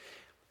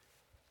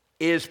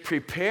 Is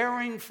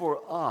preparing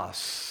for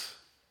us,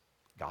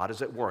 God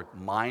is at work,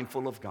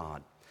 mindful of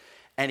God,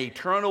 an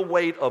eternal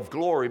weight of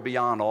glory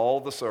beyond all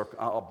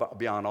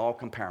beyond all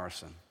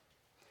comparison.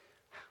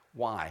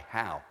 Why?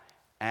 How?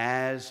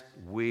 As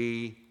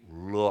we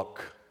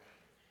look.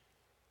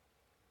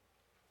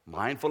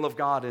 Mindful of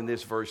God in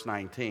this verse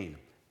 19.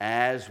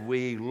 As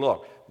we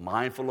look.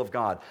 Mindful of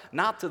God.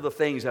 Not to the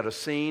things that are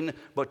seen,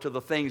 but to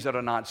the things that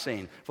are not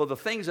seen. For the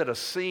things that are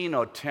seen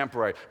are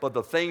temporary, but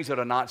the things that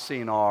are not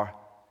seen are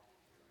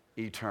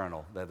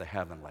eternal. They're the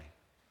heavenly.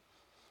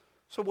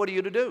 So what are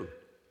you to do?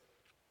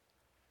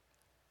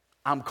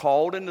 I'm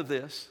called into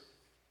this.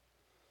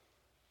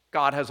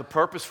 God has a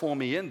purpose for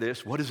me in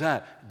this. What is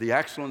that? The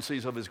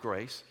excellencies of his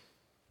grace.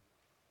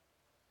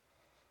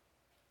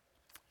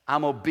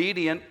 I'm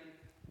obedient,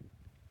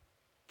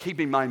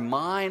 keeping my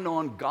mind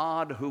on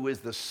God, who is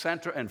the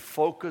center and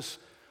focus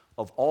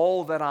of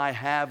all that I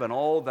have and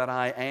all that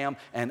I am.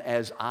 And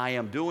as I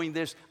am doing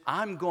this,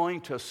 I'm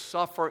going to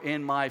suffer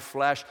in my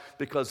flesh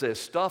because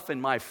there's stuff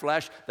in my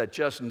flesh that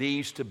just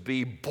needs to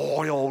be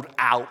boiled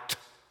out.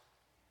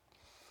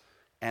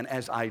 And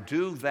as I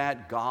do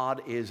that,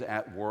 God is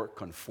at work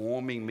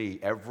conforming me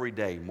every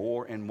day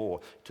more and more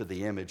to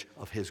the image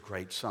of his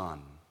great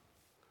Son.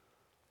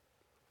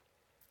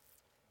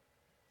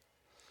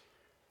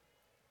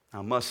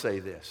 I must say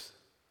this.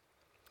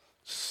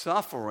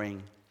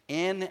 Suffering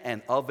in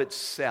and of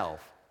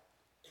itself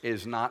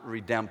is not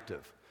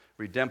redemptive.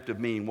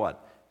 Redemptive mean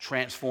what?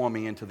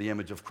 Transforming into the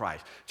image of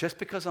Christ. Just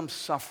because I'm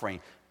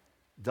suffering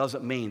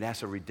doesn't mean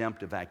that's a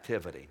redemptive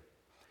activity.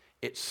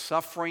 It's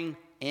suffering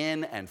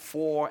in and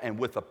for and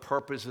with the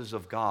purposes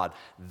of God.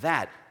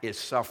 That is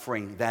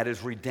suffering that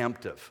is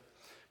redemptive.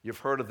 You've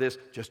heard of this,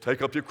 just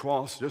take up your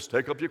cross, just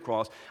take up your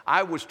cross.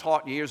 I was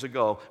taught years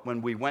ago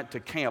when we went to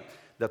camp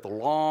that the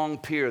long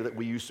pier that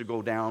we used to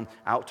go down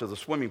out to the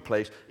swimming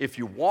place, if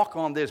you walk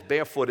on this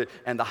barefooted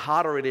and the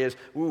hotter it is,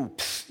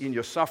 in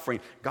your suffering,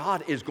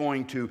 God is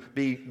going to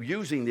be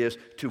using this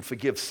to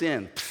forgive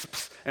sin.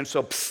 And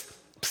so,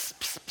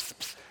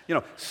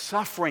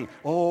 suffering.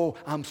 Oh,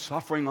 I'm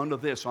suffering under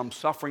this. I'm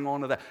suffering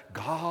under that.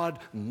 God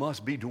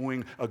must be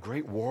doing a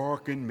great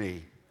work in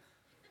me.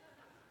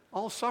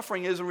 All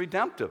suffering isn't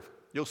redemptive.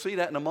 You'll see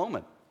that in a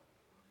moment.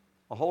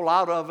 A whole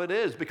lot of it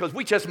is because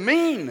we just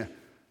mean,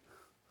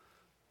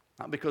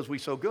 not because we're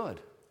so good.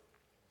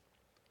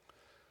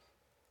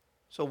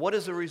 So what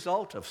is the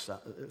result of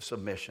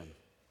submission?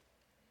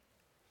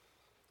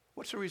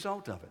 What's the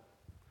result of it?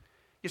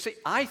 You see,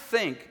 I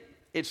think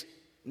it's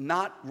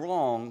not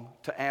wrong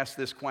to ask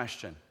this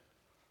question.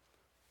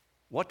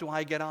 What do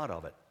I get out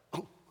of it?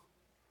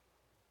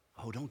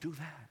 Oh, don't do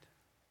that.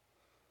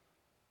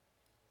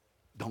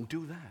 Don't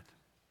do that.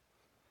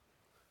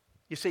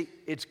 You see,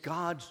 it's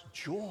God's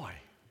joy.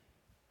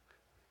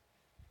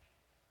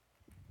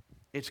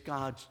 It's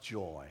God's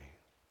joy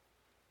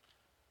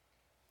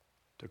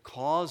to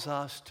cause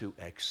us to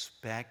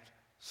expect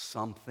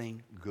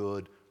something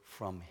good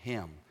from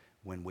Him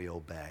when we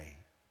obey.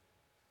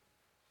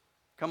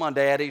 Come on,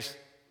 daddies.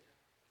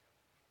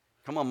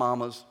 Come on,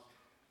 mamas.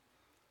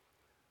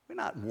 We're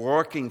not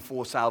working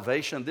for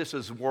salvation. This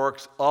is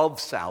works of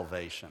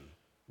salvation,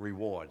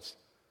 rewards.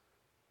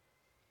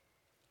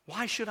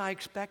 Why should I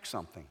expect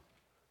something?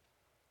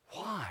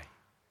 Why?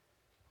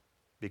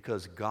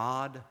 Because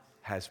God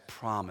has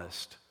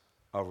promised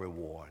a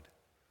reward.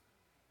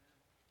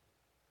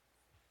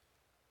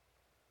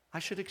 I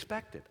should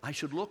expect it. I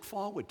should look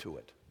forward to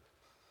it.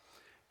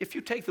 If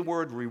you take the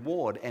word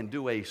reward and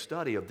do a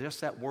study of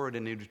just that word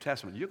in the New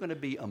Testament, you're going to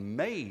be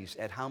amazed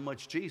at how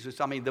much Jesus,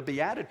 the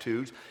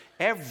Beatitudes,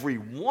 every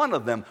one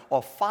of them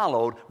are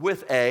followed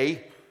with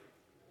a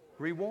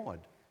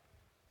reward.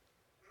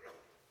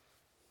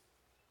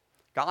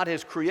 God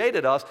has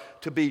created us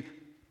to be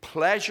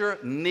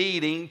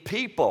pleasure-needing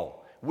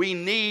people. We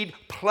need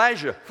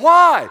pleasure.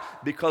 Why?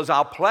 Because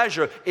our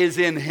pleasure is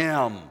in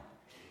Him.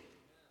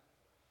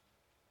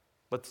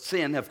 But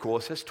sin, of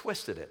course, has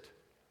twisted it.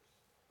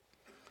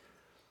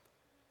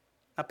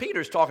 Now,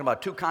 Peter's talking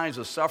about two kinds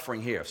of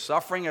suffering here.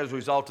 Suffering as a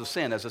result of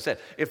sin. As I said,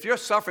 if you're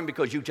suffering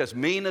because you're just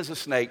mean as a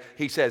snake,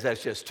 he says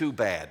that's just too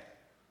bad.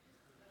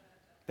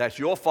 That's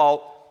your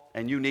fault,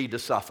 and you need to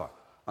suffer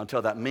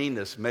until that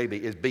meanness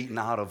maybe is beaten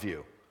out of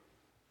you.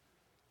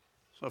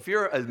 So if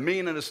you're as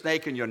mean as a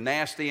snake and you're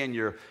nasty and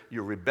you're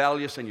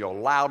rebellious and you're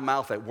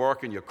loudmouth at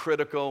work and you're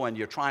critical and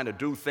you're trying to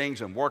do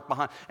things and work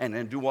behind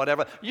and do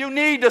whatever, you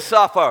need to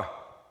suffer.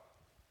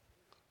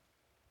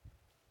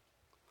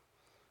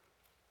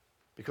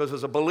 Because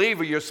as a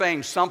believer, you're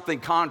saying something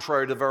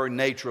contrary to the very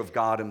nature of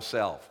God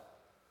Himself.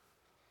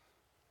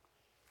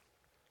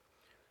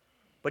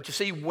 But you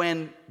see,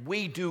 when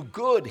we do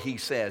good, he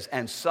says,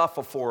 and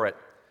suffer for it,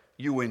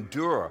 you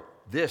endure.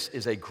 This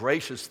is a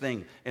gracious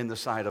thing in the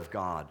sight of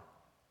God.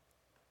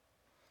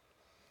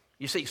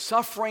 You see,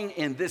 suffering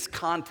in this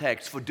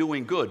context for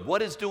doing good.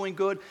 What is doing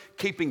good?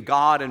 Keeping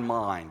God in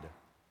mind.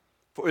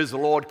 For it is the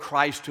Lord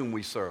Christ whom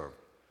we serve.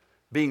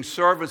 Being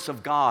servants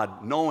of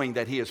God, knowing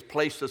that He has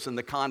placed us in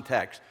the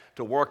context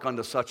to work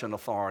under such an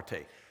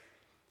authority.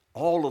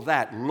 All of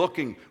that,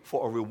 looking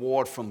for a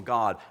reward from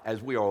God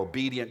as we are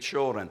obedient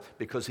children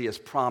because He has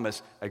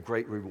promised a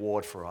great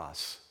reward for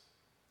us.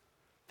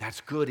 That's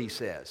good, he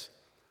says.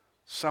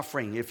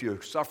 Suffering, if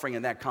you're suffering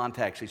in that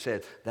context, he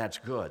said, that's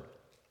good.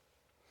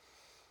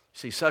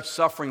 See, such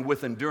suffering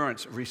with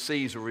endurance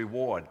receives a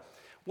reward.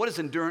 What does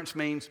endurance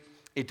mean?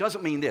 It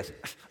doesn't mean this.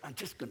 I'm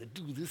just going to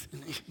do this.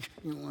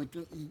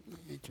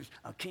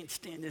 I can't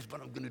stand this,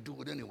 but I'm going to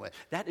do it anyway.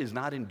 That is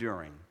not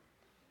enduring.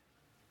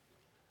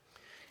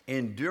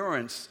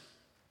 Endurance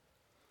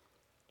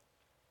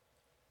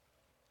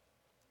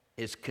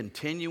is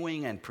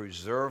continuing and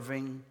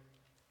preserving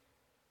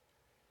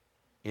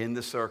in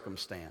the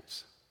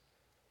circumstance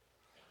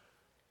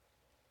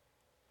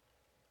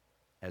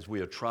as we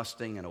are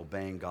trusting and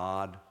obeying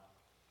God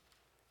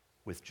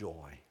with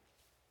joy.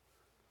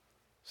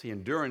 See,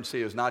 endurance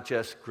here is not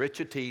just grit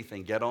your teeth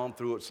and get on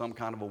through it some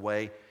kind of a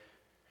way.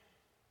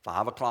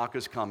 5 o'clock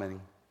is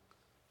coming.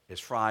 It's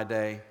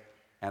Friday,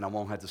 and I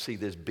won't have to see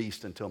this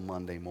beast until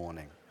Monday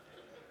morning.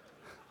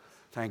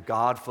 Thank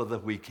God for the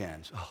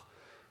weekends. Oh,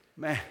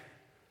 man.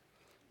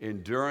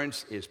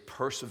 Endurance is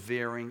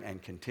persevering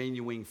and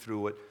continuing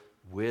through it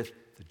with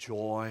the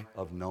joy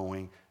of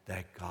knowing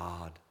that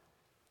God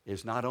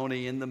is not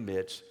only in the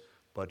midst,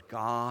 but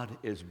God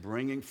is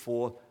bringing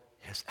forth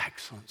His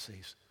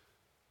excellencies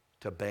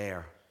to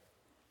bear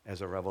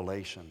as a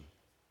revelation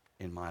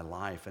in my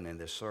life and in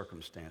this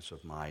circumstance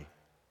of my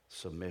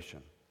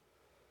submission.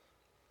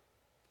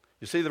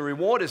 You see, the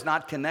reward is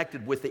not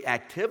connected with the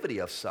activity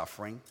of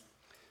suffering,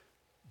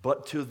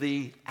 but to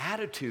the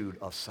attitude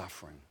of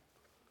suffering.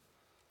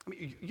 I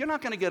mean, you're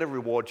not going to get a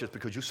reward just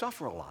because you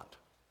suffer a lot.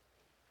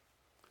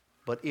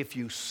 But if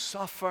you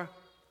suffer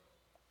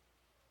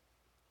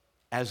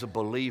as a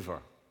believer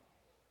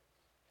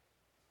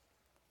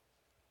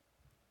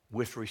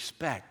with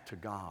respect to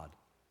God,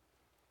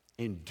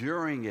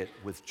 enduring it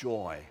with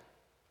joy,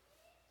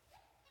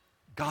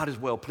 God is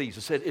well pleased.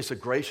 It said it's a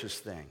gracious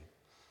thing.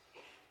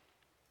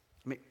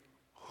 I mean,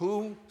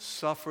 who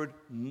suffered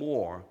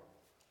more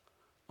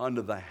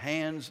under the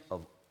hands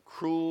of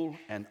cruel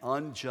and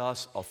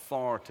unjust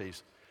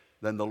authorities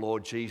than the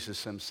Lord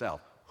Jesus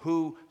himself?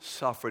 Who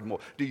suffered more?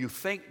 Do you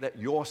think that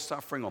your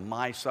suffering or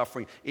my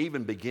suffering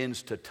even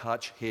begins to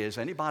touch his?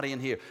 Anybody in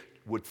here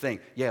would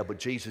think, yeah, but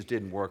Jesus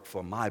didn't work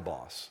for my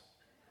boss.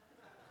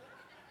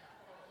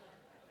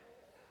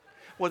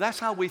 Well, that's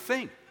how we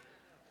think.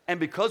 And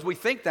because we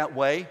think that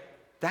way,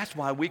 that's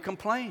why we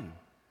complain.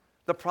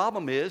 The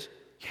problem is,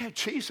 yeah,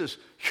 Jesus,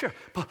 sure,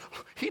 but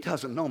he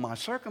doesn't know my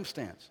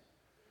circumstance.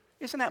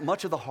 Isn't that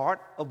much of the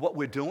heart of what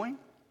we're doing?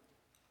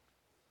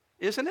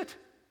 Isn't it?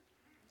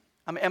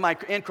 I mean, am I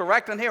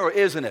incorrect in here or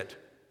isn't it?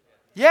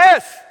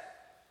 Yes.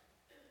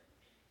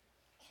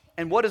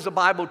 And what does the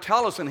Bible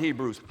tell us in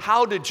Hebrews?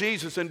 How did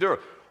Jesus endure?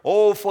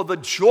 Oh, for the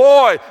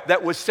joy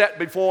that was set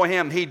before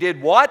him, he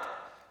did what?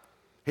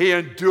 He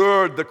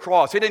endured the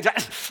cross. He didn't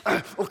just,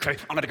 okay,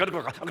 I'm going to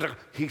go.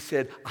 He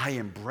said, I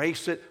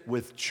embrace it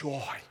with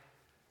joy.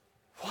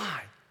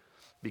 Why?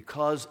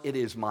 Because it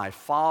is my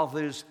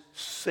Father's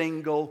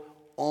single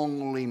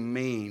only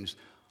means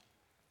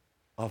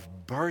of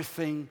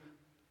birthing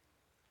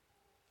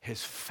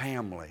his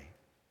family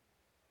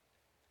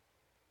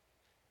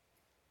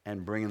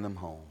and bringing them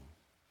home.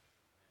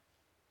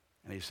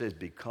 And he says,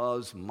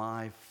 because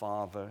my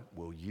Father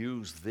will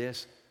use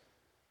this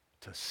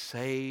to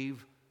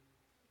save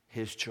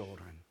his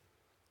children,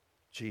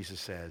 Jesus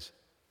says,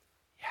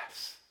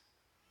 yes.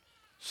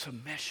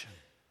 Submission.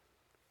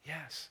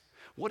 Yes.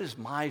 What is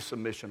my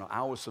submission or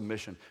our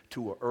submission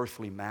to an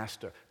earthly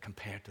master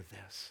compared to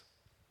this?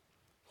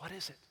 What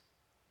is it?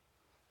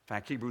 In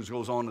fact, Hebrews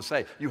goes on to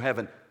say, you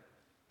haven't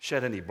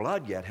shed any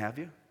blood yet, have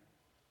you?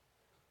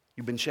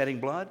 You've been shedding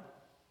blood?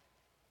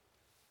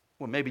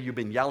 Well, maybe you've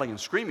been yelling and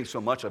screaming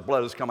so much that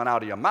blood is coming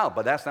out of your mouth,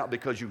 but that's not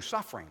because you're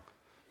suffering.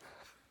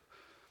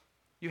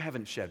 You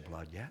haven't shed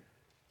blood yet.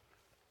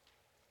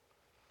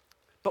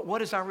 But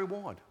what is our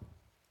reward?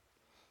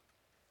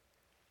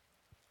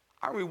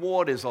 Our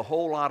reward is a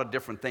whole lot of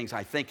different things,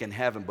 I think, in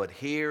heaven, but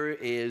here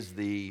is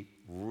the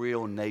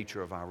real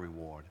nature of our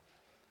reward.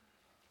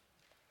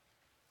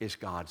 It's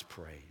God's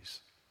praise.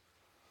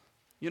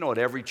 You know, at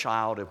every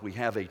child, if we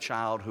have a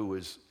child who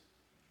is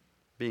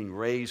being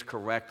raised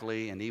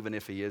correctly, and even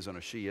if he isn't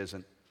or she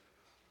isn't,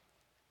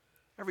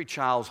 every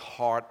child's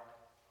heart,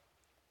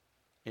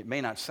 it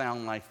may not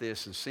sound like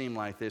this and seem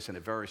like this, and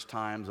at various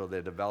times of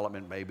their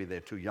development, maybe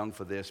they're too young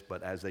for this,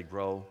 but as they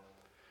grow,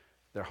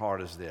 their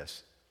heart is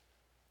this.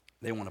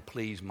 They want to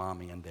please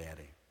mommy and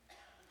daddy.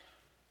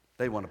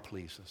 They want to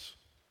please us.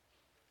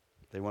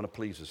 They want to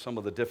please us. Some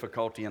of the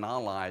difficulty in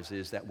our lives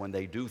is that when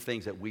they do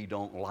things that we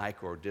don't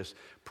like or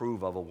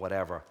disapprove of or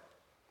whatever,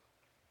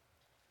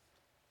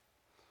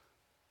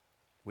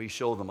 we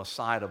show them a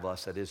side of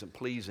us that isn't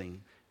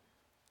pleasing,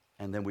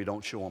 and then we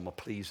don't show them a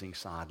pleasing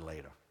side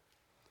later.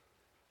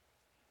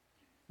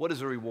 What is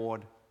the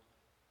reward?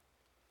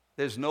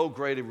 There's no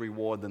greater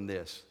reward than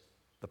this,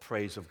 the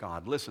praise of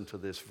God. Listen to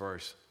this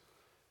verse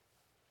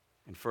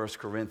in 1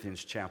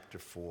 Corinthians chapter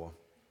 4,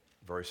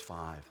 verse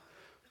 5.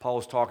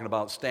 Paul's talking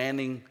about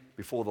standing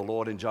before the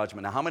Lord in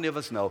judgment. Now, how many of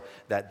us know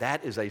that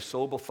that is a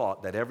sober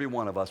thought, that every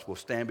one of us will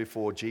stand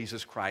before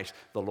Jesus Christ,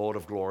 the Lord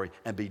of glory,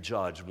 and be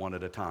judged one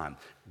at a time?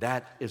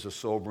 That is a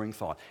sobering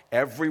thought.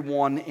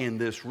 Everyone in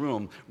this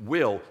room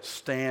will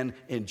stand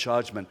in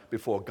judgment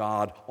before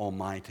God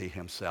Almighty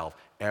himself.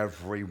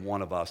 Every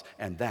one of us.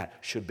 And that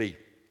should be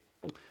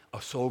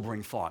a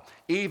sobering thought.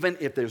 Even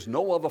if there's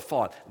no other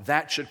thought,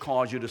 that should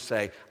cause you to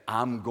say,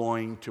 I'm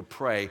going to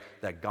pray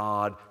that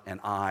God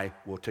and I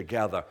will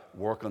together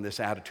work on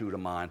this attitude of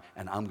mine,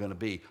 and I'm going to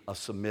be a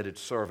submitted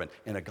servant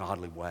in a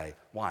godly way.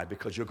 Why?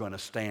 Because you're going to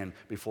stand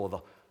before the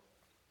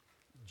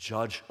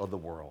judge of the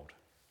world.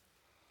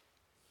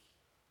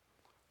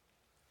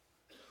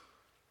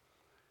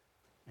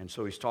 And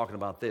so he's talking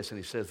about this, and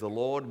he says, the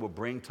Lord will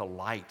bring to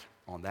light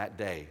on that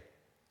day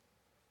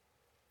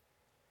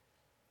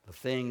the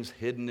things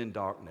hidden in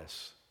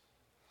darkness.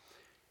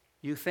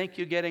 You think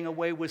you're getting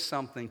away with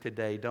something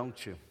today,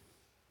 don't you?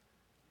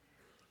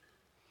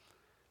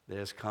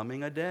 There's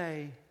coming a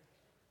day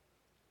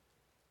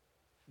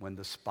when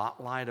the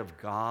spotlight of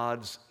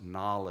God's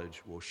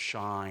knowledge will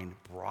shine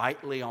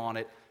brightly on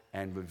it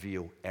and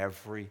reveal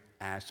every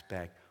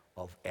aspect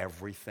of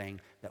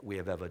everything that we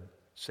have ever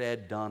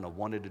said, done, or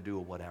wanted to do,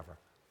 or whatever.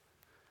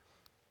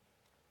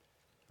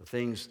 The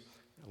things,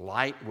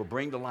 light will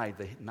bring to light,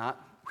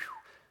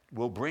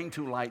 will bring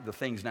to light the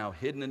things now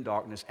hidden in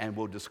darkness, and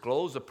will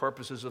disclose the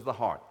purposes of the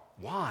heart.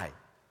 Why?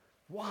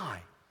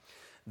 Why?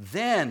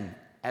 Then,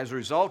 as a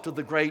result of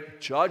the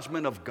great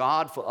judgment of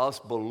God for us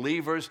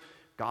believers,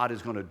 God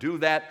is going to do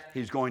that.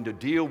 He's going to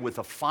deal with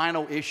the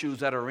final issues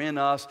that are in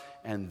us,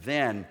 and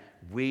then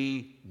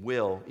we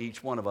will,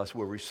 each one of us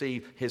will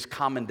receive his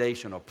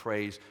commendation or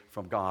praise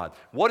from God.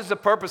 What is the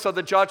purpose of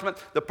the judgment?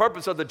 The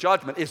purpose of the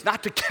judgment is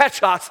not to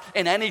catch us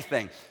in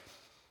anything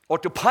or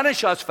to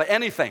punish us for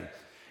anything.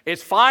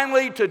 It's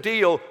finally to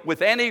deal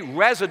with any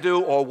residue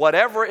or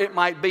whatever it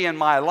might be in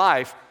my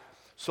life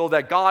so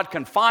that God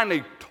can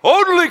finally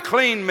totally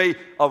clean me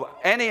of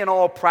any and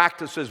all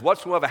practices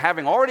whatsoever,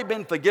 having already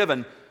been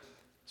forgiven,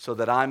 so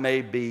that I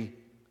may be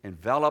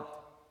enveloped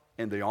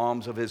in the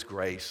arms of his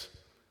grace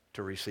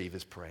to receive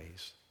his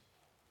praise.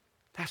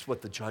 That's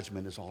what the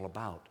judgment is all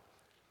about.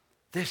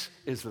 This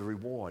is the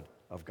reward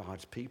of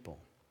God's people.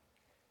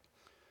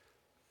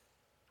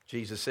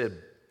 Jesus said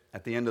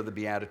at the end of the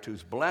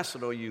Beatitudes,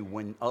 "Blessed are you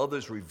when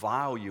others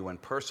revile you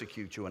and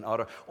persecute you and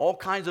utter all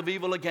kinds of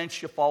evil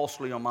against you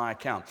falsely on my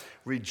account.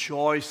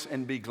 Rejoice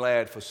and be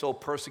glad, for so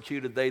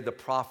persecuted they the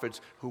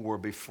prophets who were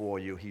before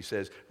you." He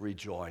says,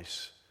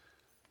 rejoice.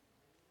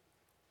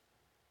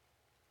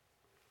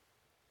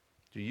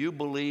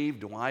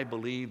 Do I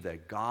believe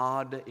that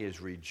God is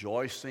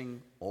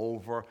rejoicing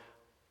over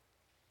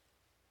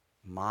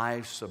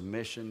my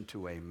submission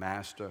to a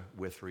master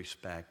with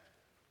respect?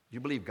 Do you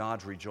believe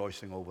God's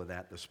rejoicing over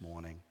that this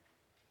morning?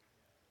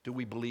 Do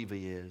we believe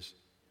he is?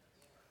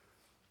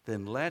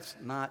 Then let's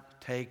not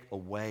take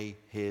away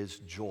his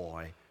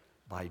joy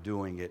by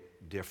doing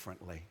it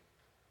differently.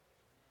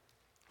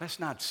 Let's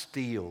not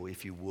steal,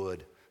 if you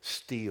would,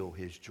 steal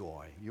his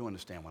joy. You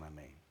understand what I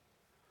mean?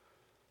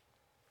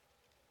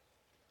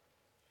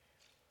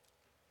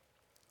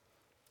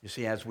 You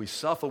see, as we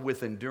suffer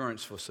with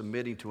endurance for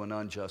submitting to an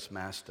unjust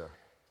master,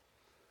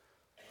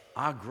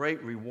 our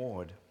great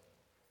reward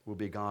will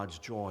be God's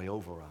joy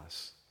over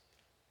us.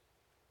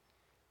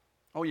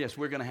 Oh yes,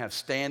 we're going to have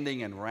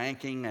standing and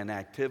ranking and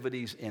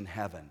activities in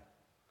heaven.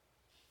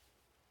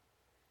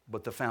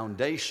 But the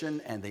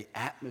foundation and the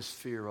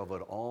atmosphere of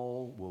it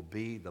all will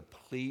be the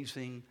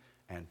pleasing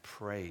and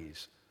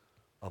praise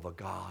of a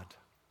God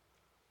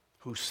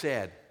who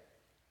said,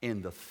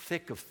 in the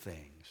thick of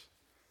things,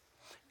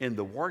 in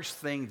the worst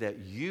thing that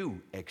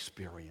you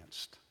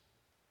experienced,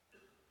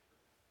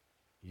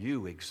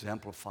 you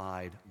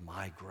exemplified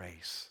my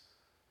grace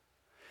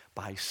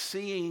by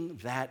seeing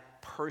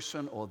that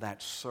person or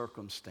that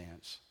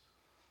circumstance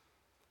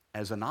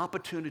as an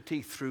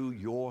opportunity through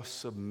your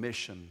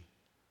submission,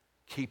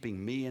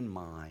 keeping me in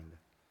mind,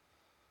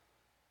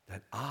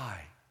 that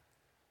I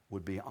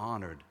would be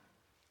honored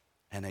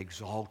and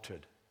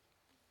exalted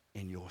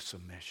in your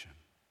submission.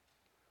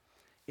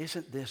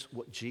 Isn't this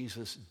what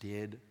Jesus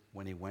did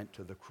when he went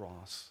to the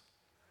cross?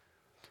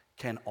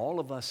 Can all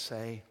of us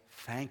say,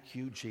 thank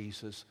you,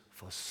 Jesus,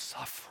 for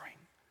suffering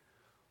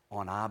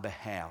on our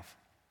behalf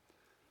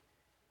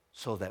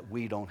so that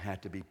we don't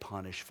have to be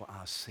punished for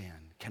our sin?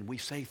 Can we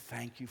say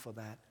thank you for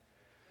that?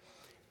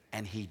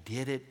 And he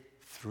did it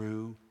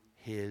through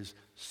his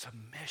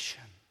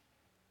submission.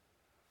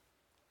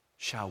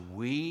 Shall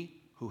we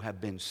who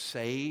have been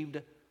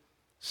saved,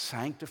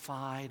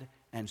 sanctified,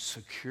 and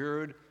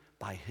secured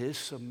by his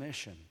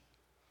submission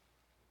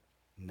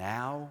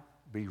now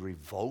be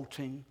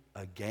revolting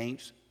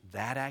against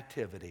that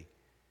activity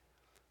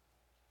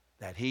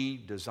that he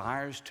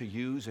desires to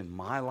use in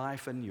my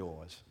life and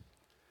yours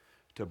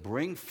to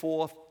bring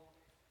forth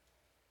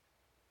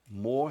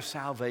more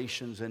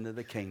salvations into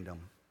the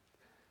kingdom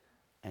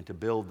and to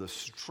build the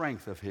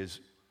strength of his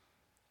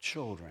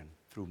children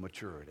through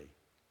maturity?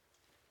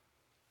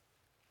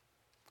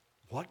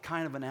 What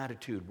kind of an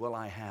attitude will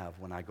I have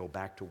when I go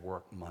back to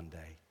work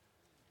Monday?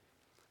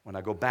 When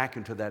I go back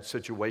into that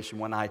situation,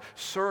 when I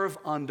serve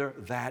under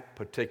that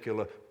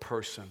particular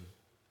person?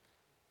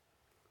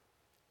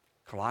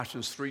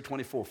 Colossians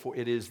 3:24, for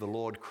it is the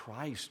Lord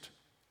Christ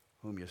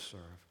whom you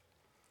serve.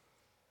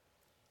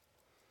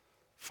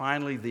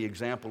 Finally, the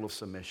example of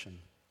submission.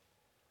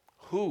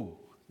 Who,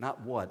 not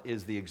what,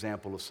 is the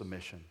example of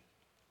submission?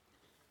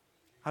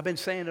 I've been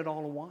saying it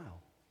all a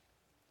while.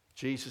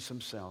 Jesus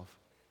himself.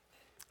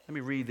 Let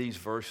me read these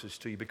verses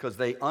to you because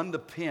they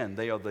underpin,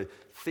 they are the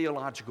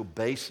theological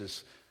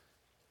basis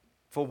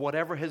for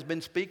whatever has been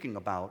speaking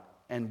about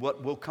and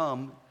what will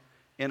come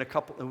in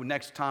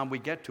next time we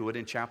get to it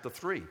in chapter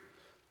 3.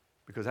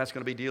 Because that's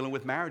going to be dealing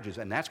with marriages,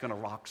 and that's going to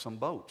rock some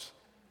boats.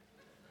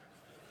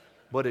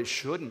 But it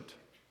shouldn't.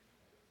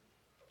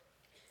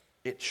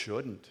 It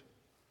shouldn't.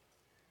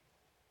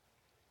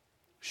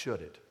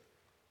 Should it?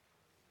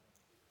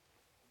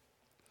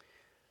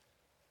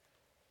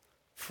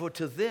 For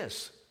to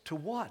this, to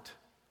what?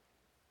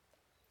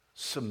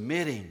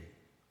 Submitting,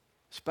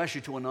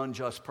 especially to an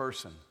unjust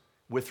person,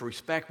 with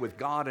respect, with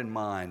God in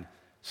mind,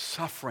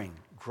 suffering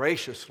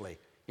graciously,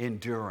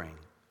 enduring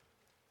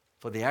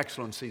for the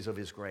excellencies of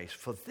his grace.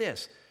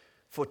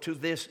 For to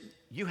this,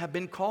 you have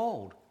been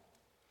called.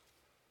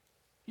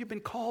 You've been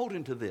called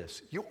into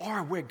this. You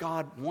are where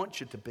God wants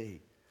you to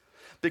be.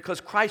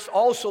 Because Christ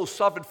also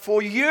suffered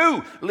for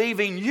you,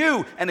 leaving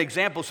you an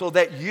example so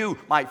that you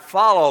might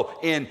follow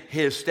in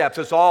his steps.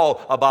 It's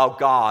all about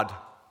God.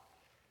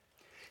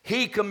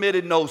 He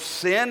committed no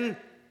sin.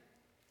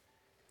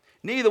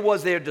 Neither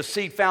was there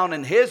deceit found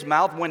in his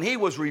mouth. When he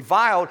was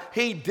reviled,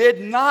 he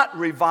did not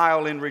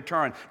revile in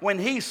return. When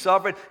he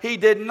suffered, he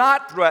did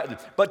not threaten,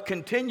 but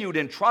continued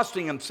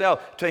entrusting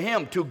himself to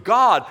him, to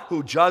God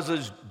who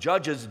judges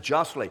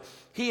justly.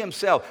 He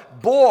himself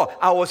bore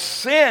our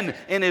sin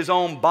in his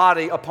own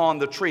body upon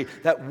the tree,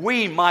 that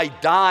we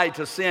might die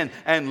to sin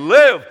and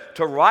live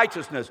to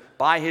righteousness.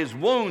 By his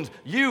wounds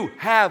you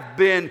have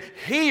been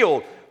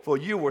healed, for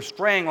you were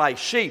straying like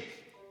sheep,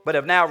 but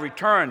have now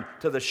returned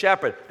to the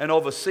shepherd and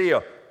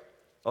overseer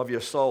of your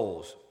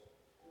souls.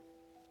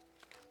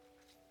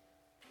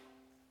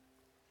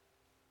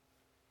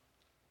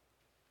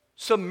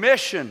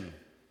 Submission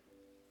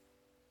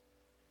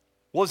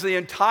was the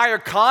entire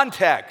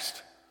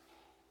context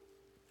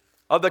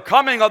of the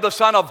coming of the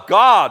Son of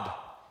God.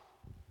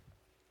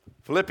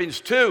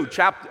 Philippians 2,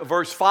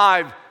 verse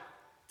 5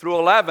 through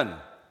 11.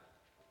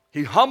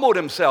 He humbled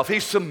himself. He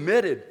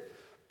submitted.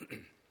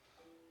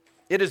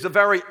 It is the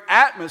very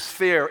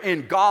atmosphere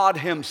in God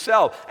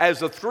himself as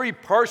the three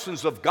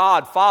persons of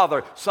God,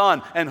 Father,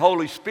 Son, and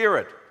Holy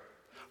Spirit,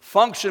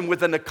 function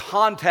within the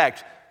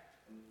context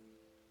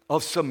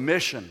of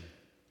submission,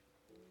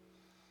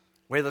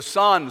 where the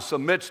Son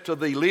submits to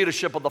the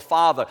leadership of the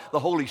Father. The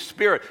Holy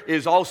Spirit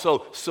is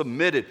also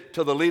submitted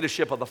to the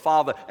leadership of the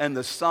Father and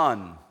the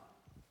Son.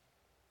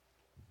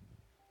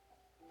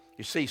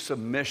 You see,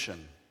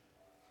 submission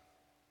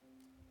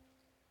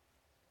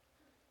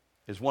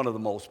is one of the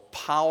most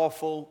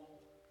powerful,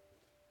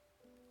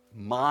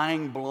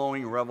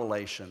 mind-blowing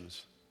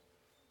revelations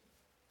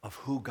of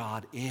who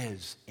God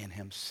is in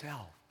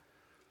himself.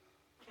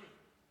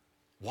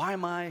 Why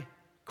am I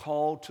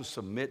called to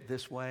submit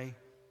this way?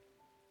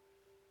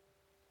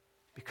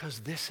 Because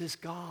this is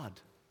God.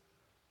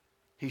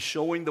 He's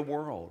showing the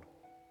world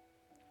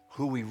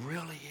who he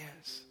really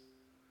is.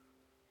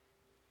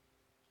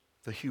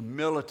 The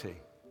humility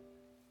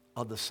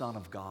of the Son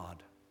of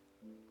God.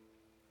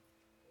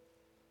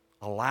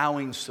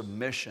 Allowing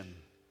submission,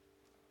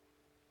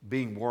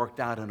 being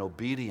worked out in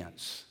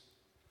obedience.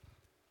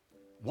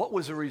 What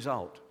was the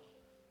result?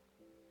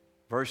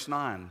 Verse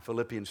 9,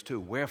 Philippians 2,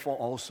 wherefore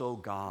also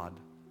God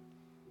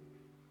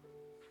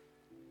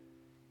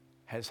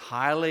has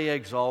highly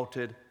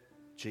exalted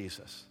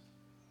Jesus,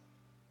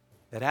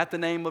 that at the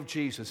name of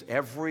Jesus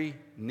every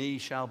knee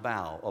shall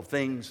bow, of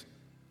things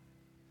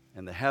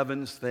in the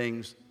heavens,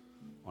 things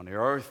on the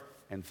earth,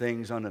 and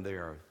things under the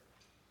earth.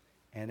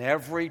 And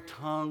every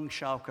tongue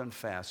shall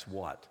confess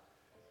what?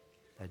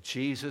 That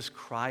Jesus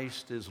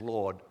Christ is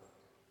Lord.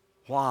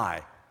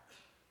 Why?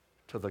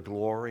 To the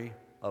glory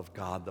of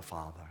God the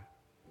Father.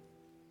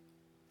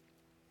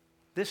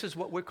 This is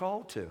what we're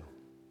called to.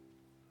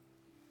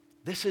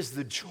 This is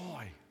the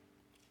joy.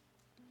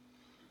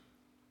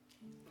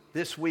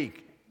 This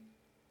week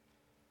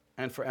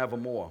and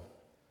forevermore,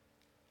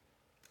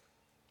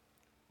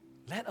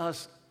 let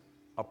us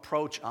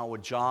approach our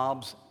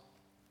jobs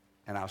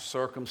and our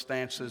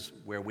circumstances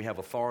where we have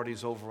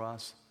authorities over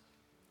us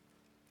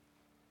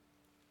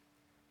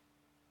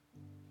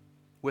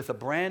with a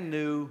brand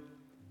new,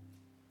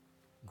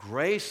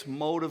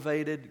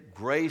 grace-motivated,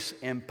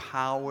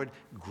 grace-empowered,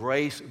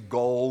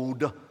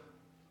 grace-gold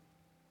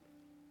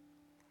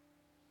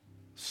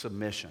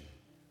submission.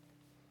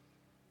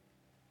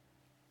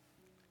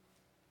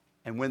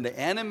 And when the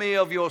enemy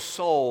of your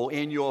soul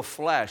in your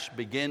flesh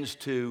begins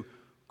to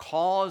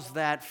cause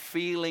that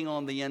feeling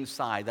on the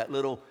inside, that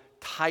little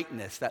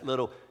tightness, that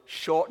little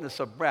shortness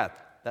of breath,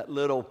 that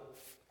little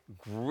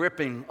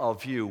gripping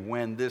of you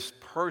when this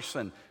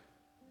person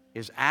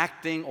is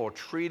acting or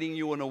treating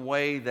you in a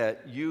way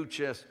that you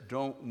just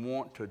don't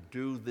want to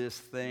do this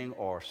thing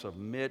or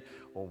submit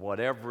or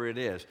whatever it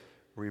is,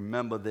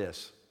 remember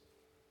this.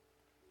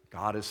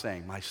 God is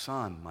saying, my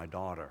son, my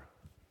daughter,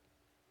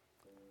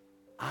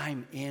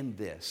 I'm in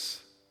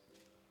this.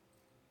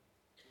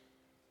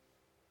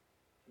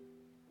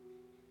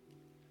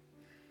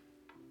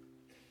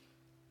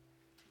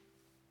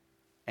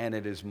 And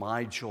it is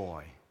my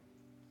joy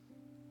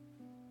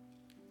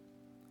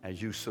as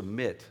you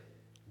submit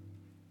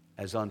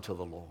as unto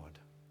the Lord.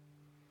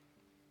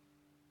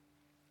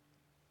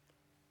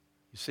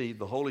 You see,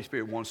 the Holy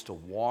Spirit wants to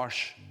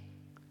wash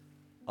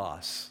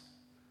us.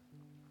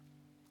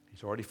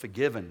 He's already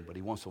forgiven, but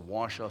he wants to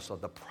wash us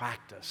of the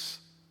practice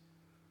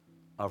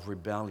of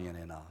rebellion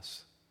in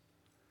us.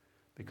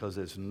 Because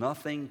there's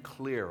nothing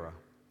clearer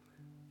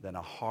than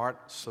a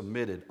heart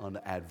submitted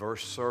under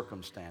adverse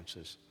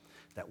circumstances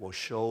that will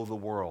show the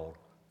world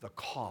the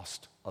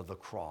cost of the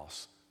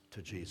cross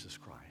to Jesus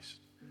Christ.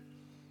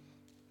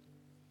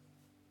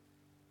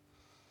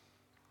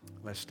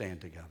 Let's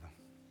stand together.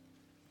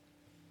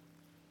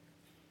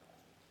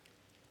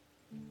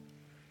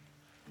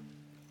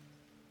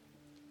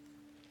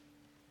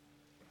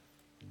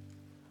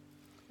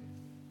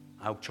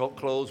 I'll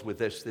close with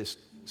this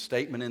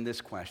statement and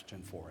this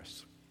question for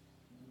us,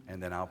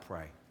 and then I'll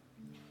pray.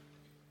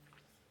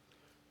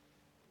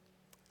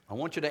 I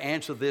want you to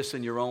answer this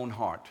in your own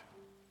heart.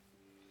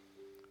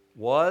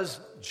 Was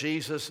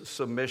Jesus'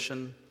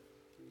 submission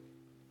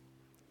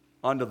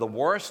under the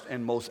worst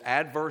and most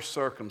adverse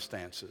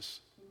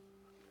circumstances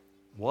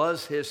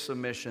Was his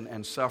submission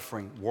and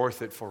suffering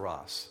worth it for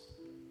us?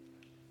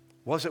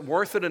 Was it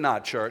worth it or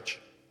not, church?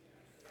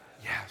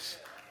 Yes.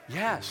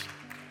 Yes.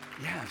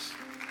 Yes.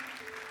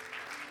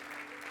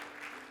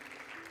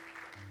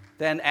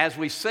 Then as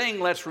we sing,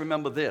 let's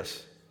remember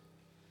this.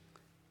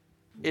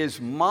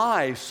 Is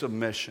my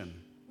submission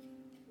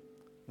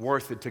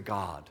worth it to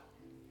God?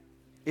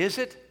 Is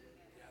it?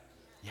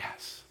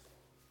 Yes.